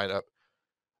in your lineup.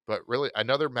 But really,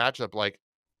 another matchup like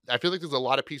I feel like there's a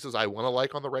lot of pieces I want to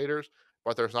like on the Raiders,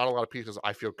 but there's not a lot of pieces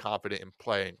I feel confident in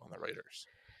playing on the Raiders.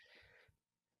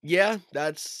 Yeah,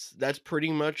 that's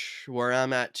pretty much where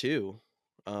I'm at too.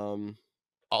 Um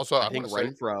Also, I I want think to say,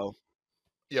 Renfro.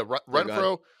 yeah, Yeah, go ahead.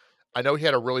 Renfro. I know he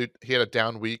had a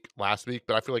down week last week,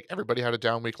 but I feel like everybody had a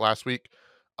down week last week.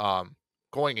 Um,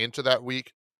 Going into that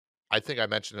week, I think I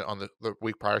mentioned it on the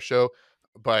week prior show,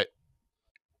 but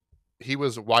he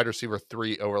was wide receiver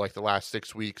 3 over like the last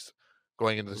 6 weeks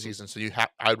going into the Mhm. season. So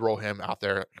I'd roll him out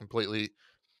there. Completely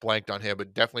blanked on him,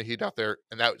 but definitely he'd out there,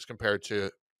 and that was compared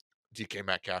to DK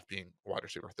Metcalf being wide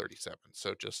receiver 37.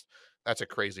 So just that's a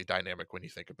crazy dynamic when you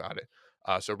think about it.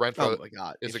 So Oh Renfro my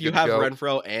god. is a If you good to have go.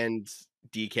 Renfro and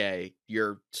DK,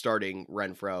 you're starting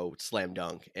Renfro slam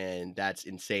dunk, and that's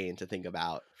insane to think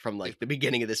about from He's like the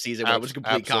beginning of the season where it was a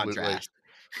complete absolutely. contrast.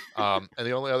 And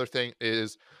the only other thing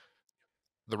is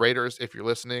the Raiders. If you're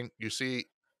listening, you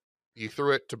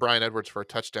threw it to Brian Edwards for a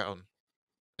touchdown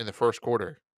in the first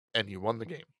quarter, and you won the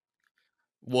game.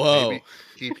 Whoa. Maybe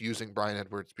keep using Brian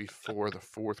Edwards before the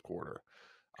fourth quarter.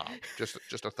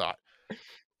 Just a thought.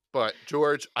 But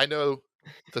George, I know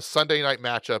the Sunday night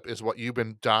matchup is what you've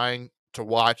been dying to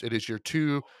watch. It is your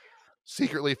two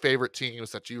secretly favorite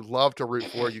teams that you love to root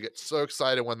for. You get so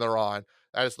excited when they're on.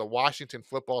 That is the Washington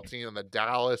football team and the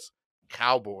Dallas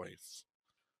Cowboys.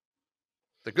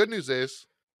 The good news is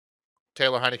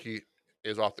Taylor Heineke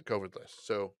is off the COVID list,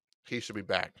 so he should be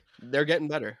back. They're getting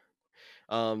better.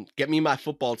 Get me my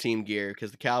football team gear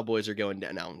because the Cowboys are going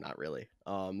down. No, not really.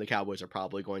 The Cowboys are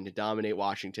probably going to dominate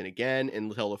Washington again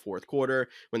until the fourth quarter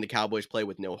when the Cowboys play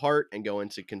with no heart and go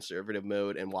into conservative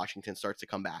mode and Washington starts to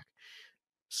come back.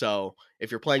 So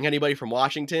if you're playing anybody from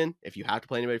Washington, if you have to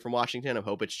play anybody from Washington, I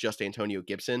hope it's just Antonio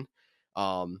Gibson.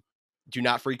 Um, do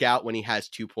not freak out when he has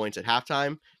 2 points at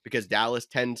halftime because Dallas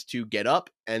tends to get up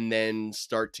and then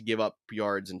start to give up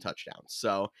yards and touchdowns.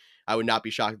 So I would not be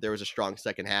shocked if there was a strong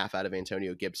second half out of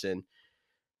Antonio Gibson.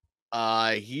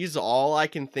 He's all I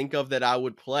can think of that I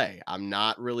would play. I'm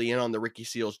not really in on the Ricky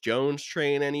Seals Jones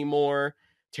train anymore.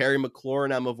 Terry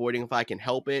McLaurin, I'm avoiding if I can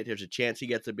help it. There's a chance he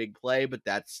gets a big play, but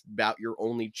that's about your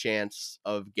only chance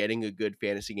of getting a good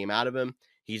fantasy game out of him.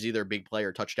 He's either big play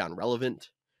or touchdown relevant.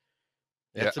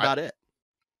 Yeah, That's about it.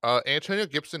 Antonio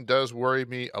Gibson does worry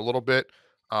me a little bit.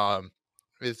 Um,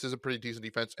 this is a pretty decent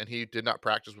defense, and he did not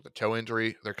practice with a toe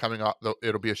injury. They're coming off, though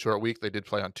it'll be a short week. They did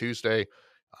play on Tuesday.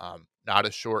 Not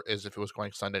as short as if it was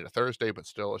going Sunday to Thursday, but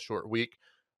still a short week.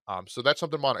 So that's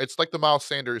something to monitor. It's like the Miles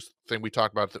Sanders thing we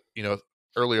talked about,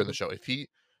 earlier in the Mhm. show.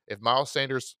 If Miles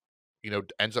Sanders,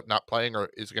 ends up not playing or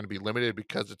is going to be limited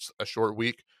because it's a short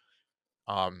week,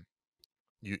 um,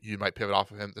 you might pivot off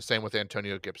of him. The same with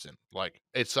Antonio Gibson. Like,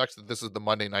 it sucks that this is the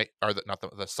Monday night or not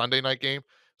the Sunday night game,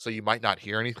 so you might not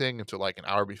hear anything until like an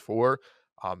hour before.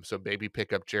 So maybe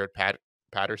pick up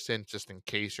Patterson just in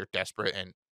case you're desperate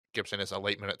and Gibson is a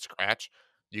late minute scratch.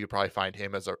 You could probably find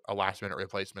him as a last minute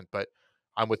replacement. But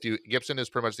I'm with you. Gibson is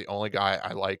pretty much the only guy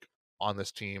I like on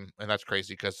this team, and that's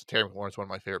crazy because Terry McLaurin is one of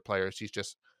my favorite players. He's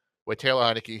just with Taylor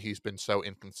Heineke, he's been so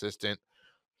inconsistent.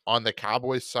 On the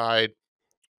Cowboys side,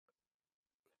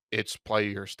 it's play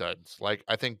your studs. Like,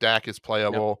 I think Dak is Yep.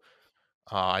 playable.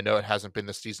 I know it hasn't been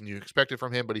the season you expected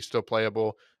from him, but he's still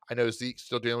playable. I know Zeke's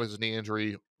still dealing with his knee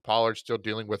injury. Pollard's still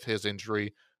dealing with his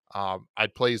injury.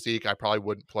 I'd play Zeke. I probably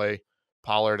wouldn't play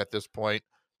Pollard at this point.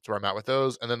 That's where I'm at with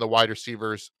those. And then the wide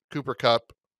receivers, Cooper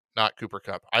Cup, not Cooper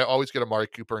Cup. I always get Amari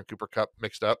Cooper and Cooper Cup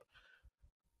mixed up.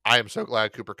 I am so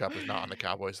glad Cooper Cup is not on the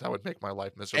Cowboys. That would make my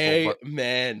life miserable.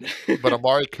 Amen. But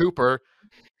Amari Cooper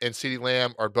and CeeDee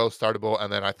Lamb are both startable,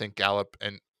 and then I think Gallup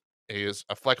and is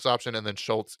a flex option, and then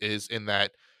Schultz is in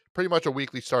that pretty much a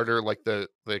weekly starter, like the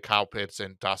Kyle Pitts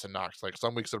and Dawson Knox. Like,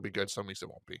 some weeks it'll be good, some weeks it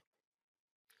won't be.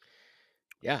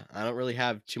 Yeah, I don't really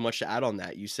have too much to add on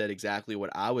that. You said exactly what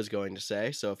I was going to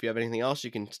say. So if you have anything else, you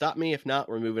can stop me. If not,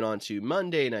 we're moving on to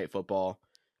Monday Night Football.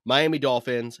 Miami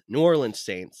Dolphins, New Orleans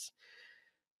Saints.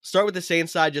 Start with the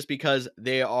Saints side just because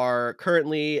they are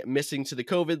currently missing to the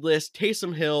COVID list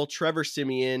Taysom Hill, Trevor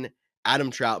Simeon,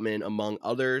 Adam Troutman, among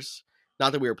others.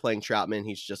 Not that we were playing Troutman,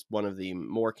 he's just one of the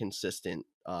more consistent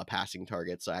passing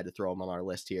targets. So I had to throw him on our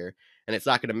list here. And it's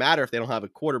not going to matter if they don't have a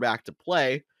quarterback to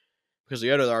play because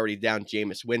the others are already down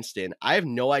Jameis Winston. I have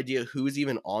no idea who's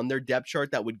even on their depth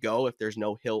chart that would go if there's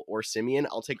no Hill or Simeon.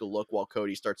 I'll take a look while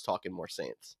Cody starts talking more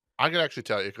Saints. I can actually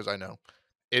tell you because I know.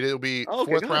 It'll be Oh, okay, go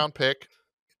fourth ahead. round pick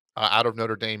out of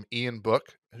Notre Dame, Ian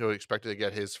Book, who expected to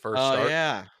get his first Oh, start,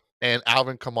 yeah. and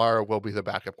Alvin Kamara will be the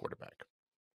backup quarterback.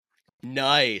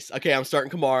 Nice. Okay, I'm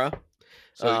starting Kamara.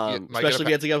 So you might get Especially if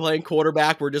he has to get playing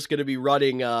quarterback, we're just going to be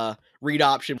running read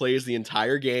option plays the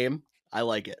entire game. I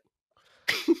like it.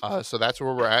 so that's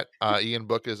where we're at. Ian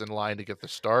Book is in line to get the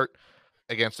start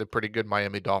against a pretty good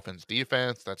Miami Dolphins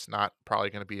defense. That's not probably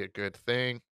going to be a good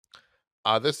thing.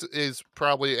 This is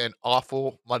probably an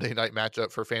awful Monday night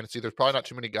matchup for fantasy. There's probably not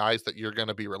too many guys that you're going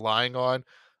to be relying on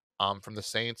from the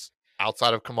Saints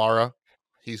outside of Kamara.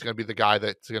 He's going to be the guy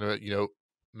that's going to,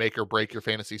 make or break your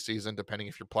fantasy season, depending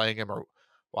if you're playing him or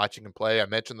watching him play. I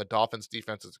mentioned the Dolphins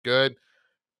defense is good,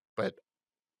 but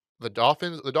the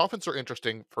Dolphins are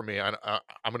interesting for me. I'm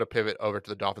going to pivot over to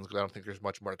the Dolphins because I don't think there's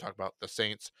much more to talk about. The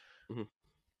Saints, Mhm.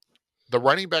 the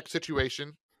running back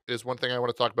situation is one thing I want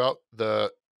to talk about. The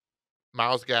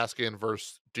Miles Gaskin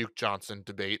versus Duke Johnson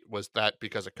debate, was that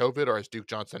because of COVID, or is Duke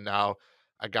Johnson now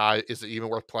a guy? Is it even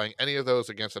worth playing any of those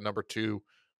against a number 2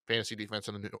 fantasy defense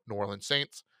in the New Orleans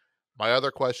Saints? My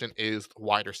other question is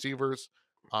wide receivers.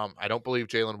 I don't believe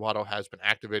Jalen Waddle has been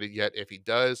activated yet. If he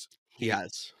does, He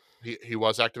has. he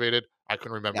was activated. I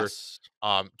couldn't remember. Yes.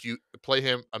 Do you play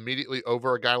him immediately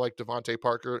over a guy like Devontae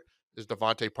Parker? Is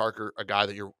Devontae Parker a guy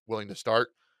that you're willing to start?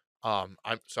 I'm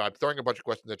throwing a bunch of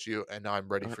questions at you, and now I'm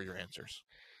ready Uh, for your answers.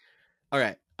 All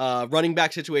right. Running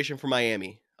back situation for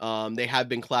Miami. They have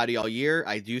been cloudy all year.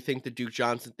 I do think the Duke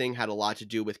Johnson thing had a lot to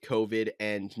do with COVID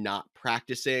and not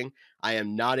practicing. I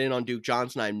am not in on Duke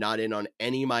Johnson. I'm not in on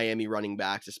any Miami running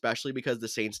backs, especially because the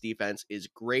Saints defense is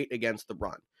great against the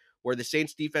run. Where the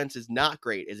Saints defense is not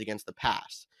great is against the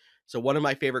pass. So one of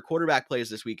my favorite quarterback plays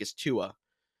this week is Tua.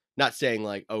 Not saying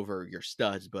like over your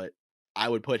studs, but I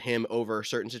would put him over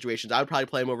certain situations. I would probably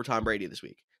play him over Tom Brady this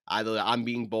week. Either I'm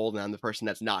being bold and I'm the person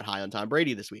that's not high on Tom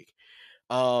Brady this week.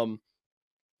 Um,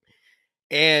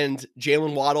 and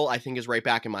Jalen Waddle, I think, is right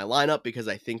back in my lineup because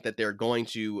I think that they're going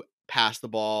to pass the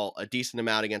ball a decent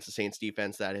amount against the Saints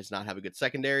defense that does not have a good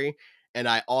secondary. And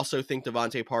I also think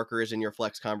Devontae Parker is in your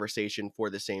flex conversation for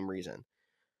the same reason.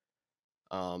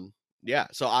 Yeah,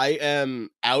 so I am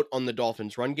out on the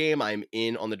Dolphins run game. I'm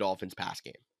in on the Dolphins pass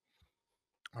game.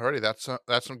 Alrighty,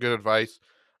 that's some good advice.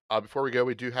 Before we go,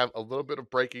 we do have a little bit of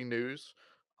breaking news.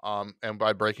 And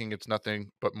by breaking, it's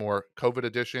nothing but more COVID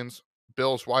additions.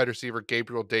 Bills wide receiver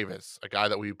Gabriel Davis, a guy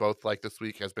that we both like this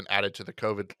week, has been added to the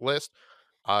COVID list.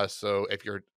 So if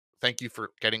you're, thank you for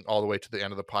getting all the way to the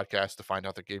end of the podcast to find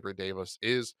out that Gabriel Davis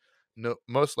is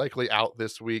most likely out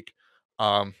this week.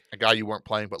 A guy you weren't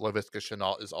playing, but Laviska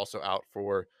Shenault is also out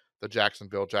for the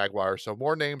Jacksonville Jaguars. So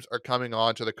more names are coming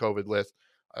on to the COVID list.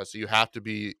 So you have to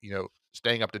be,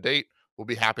 staying up to date. We'll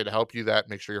be happy to help you that.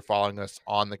 Make sure you're following us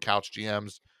on the Couch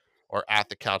GMs or at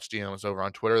the Couch GMs over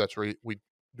on Twitter. That's where we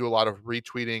do a lot of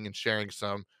retweeting and sharing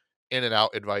some in and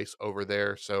out advice over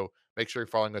there. So make sure you're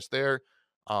following us there.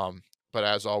 But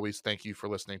as always, thank you for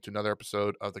listening to another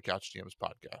episode of the Couch GMs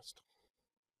podcast.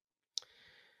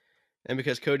 And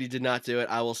because Cody did not do it,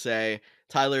 I will say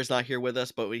Tyler's not here with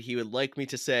us, but what he would like me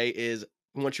to say is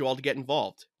we want you all to get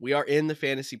involved. We are in the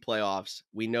fantasy playoffs.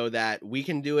 We know that we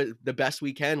can do it the best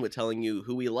we can with telling you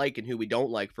who we like and who we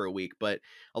don't like for a week, but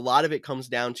a lot of it comes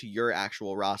down to your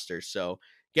actual roster. So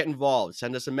get involved,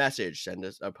 send us a message, send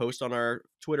us a post on our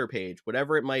Twitter page,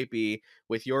 whatever it might be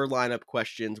with your lineup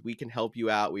questions. We can help you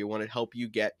out. We want to help you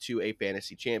get to a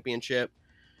fantasy championship.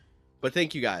 But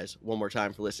thank you guys one more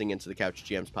time for listening into the Couch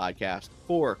GMs podcast.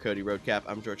 For Cody Roadcap,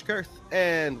 I'm George Kurth,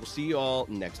 and we'll see you all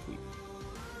next week.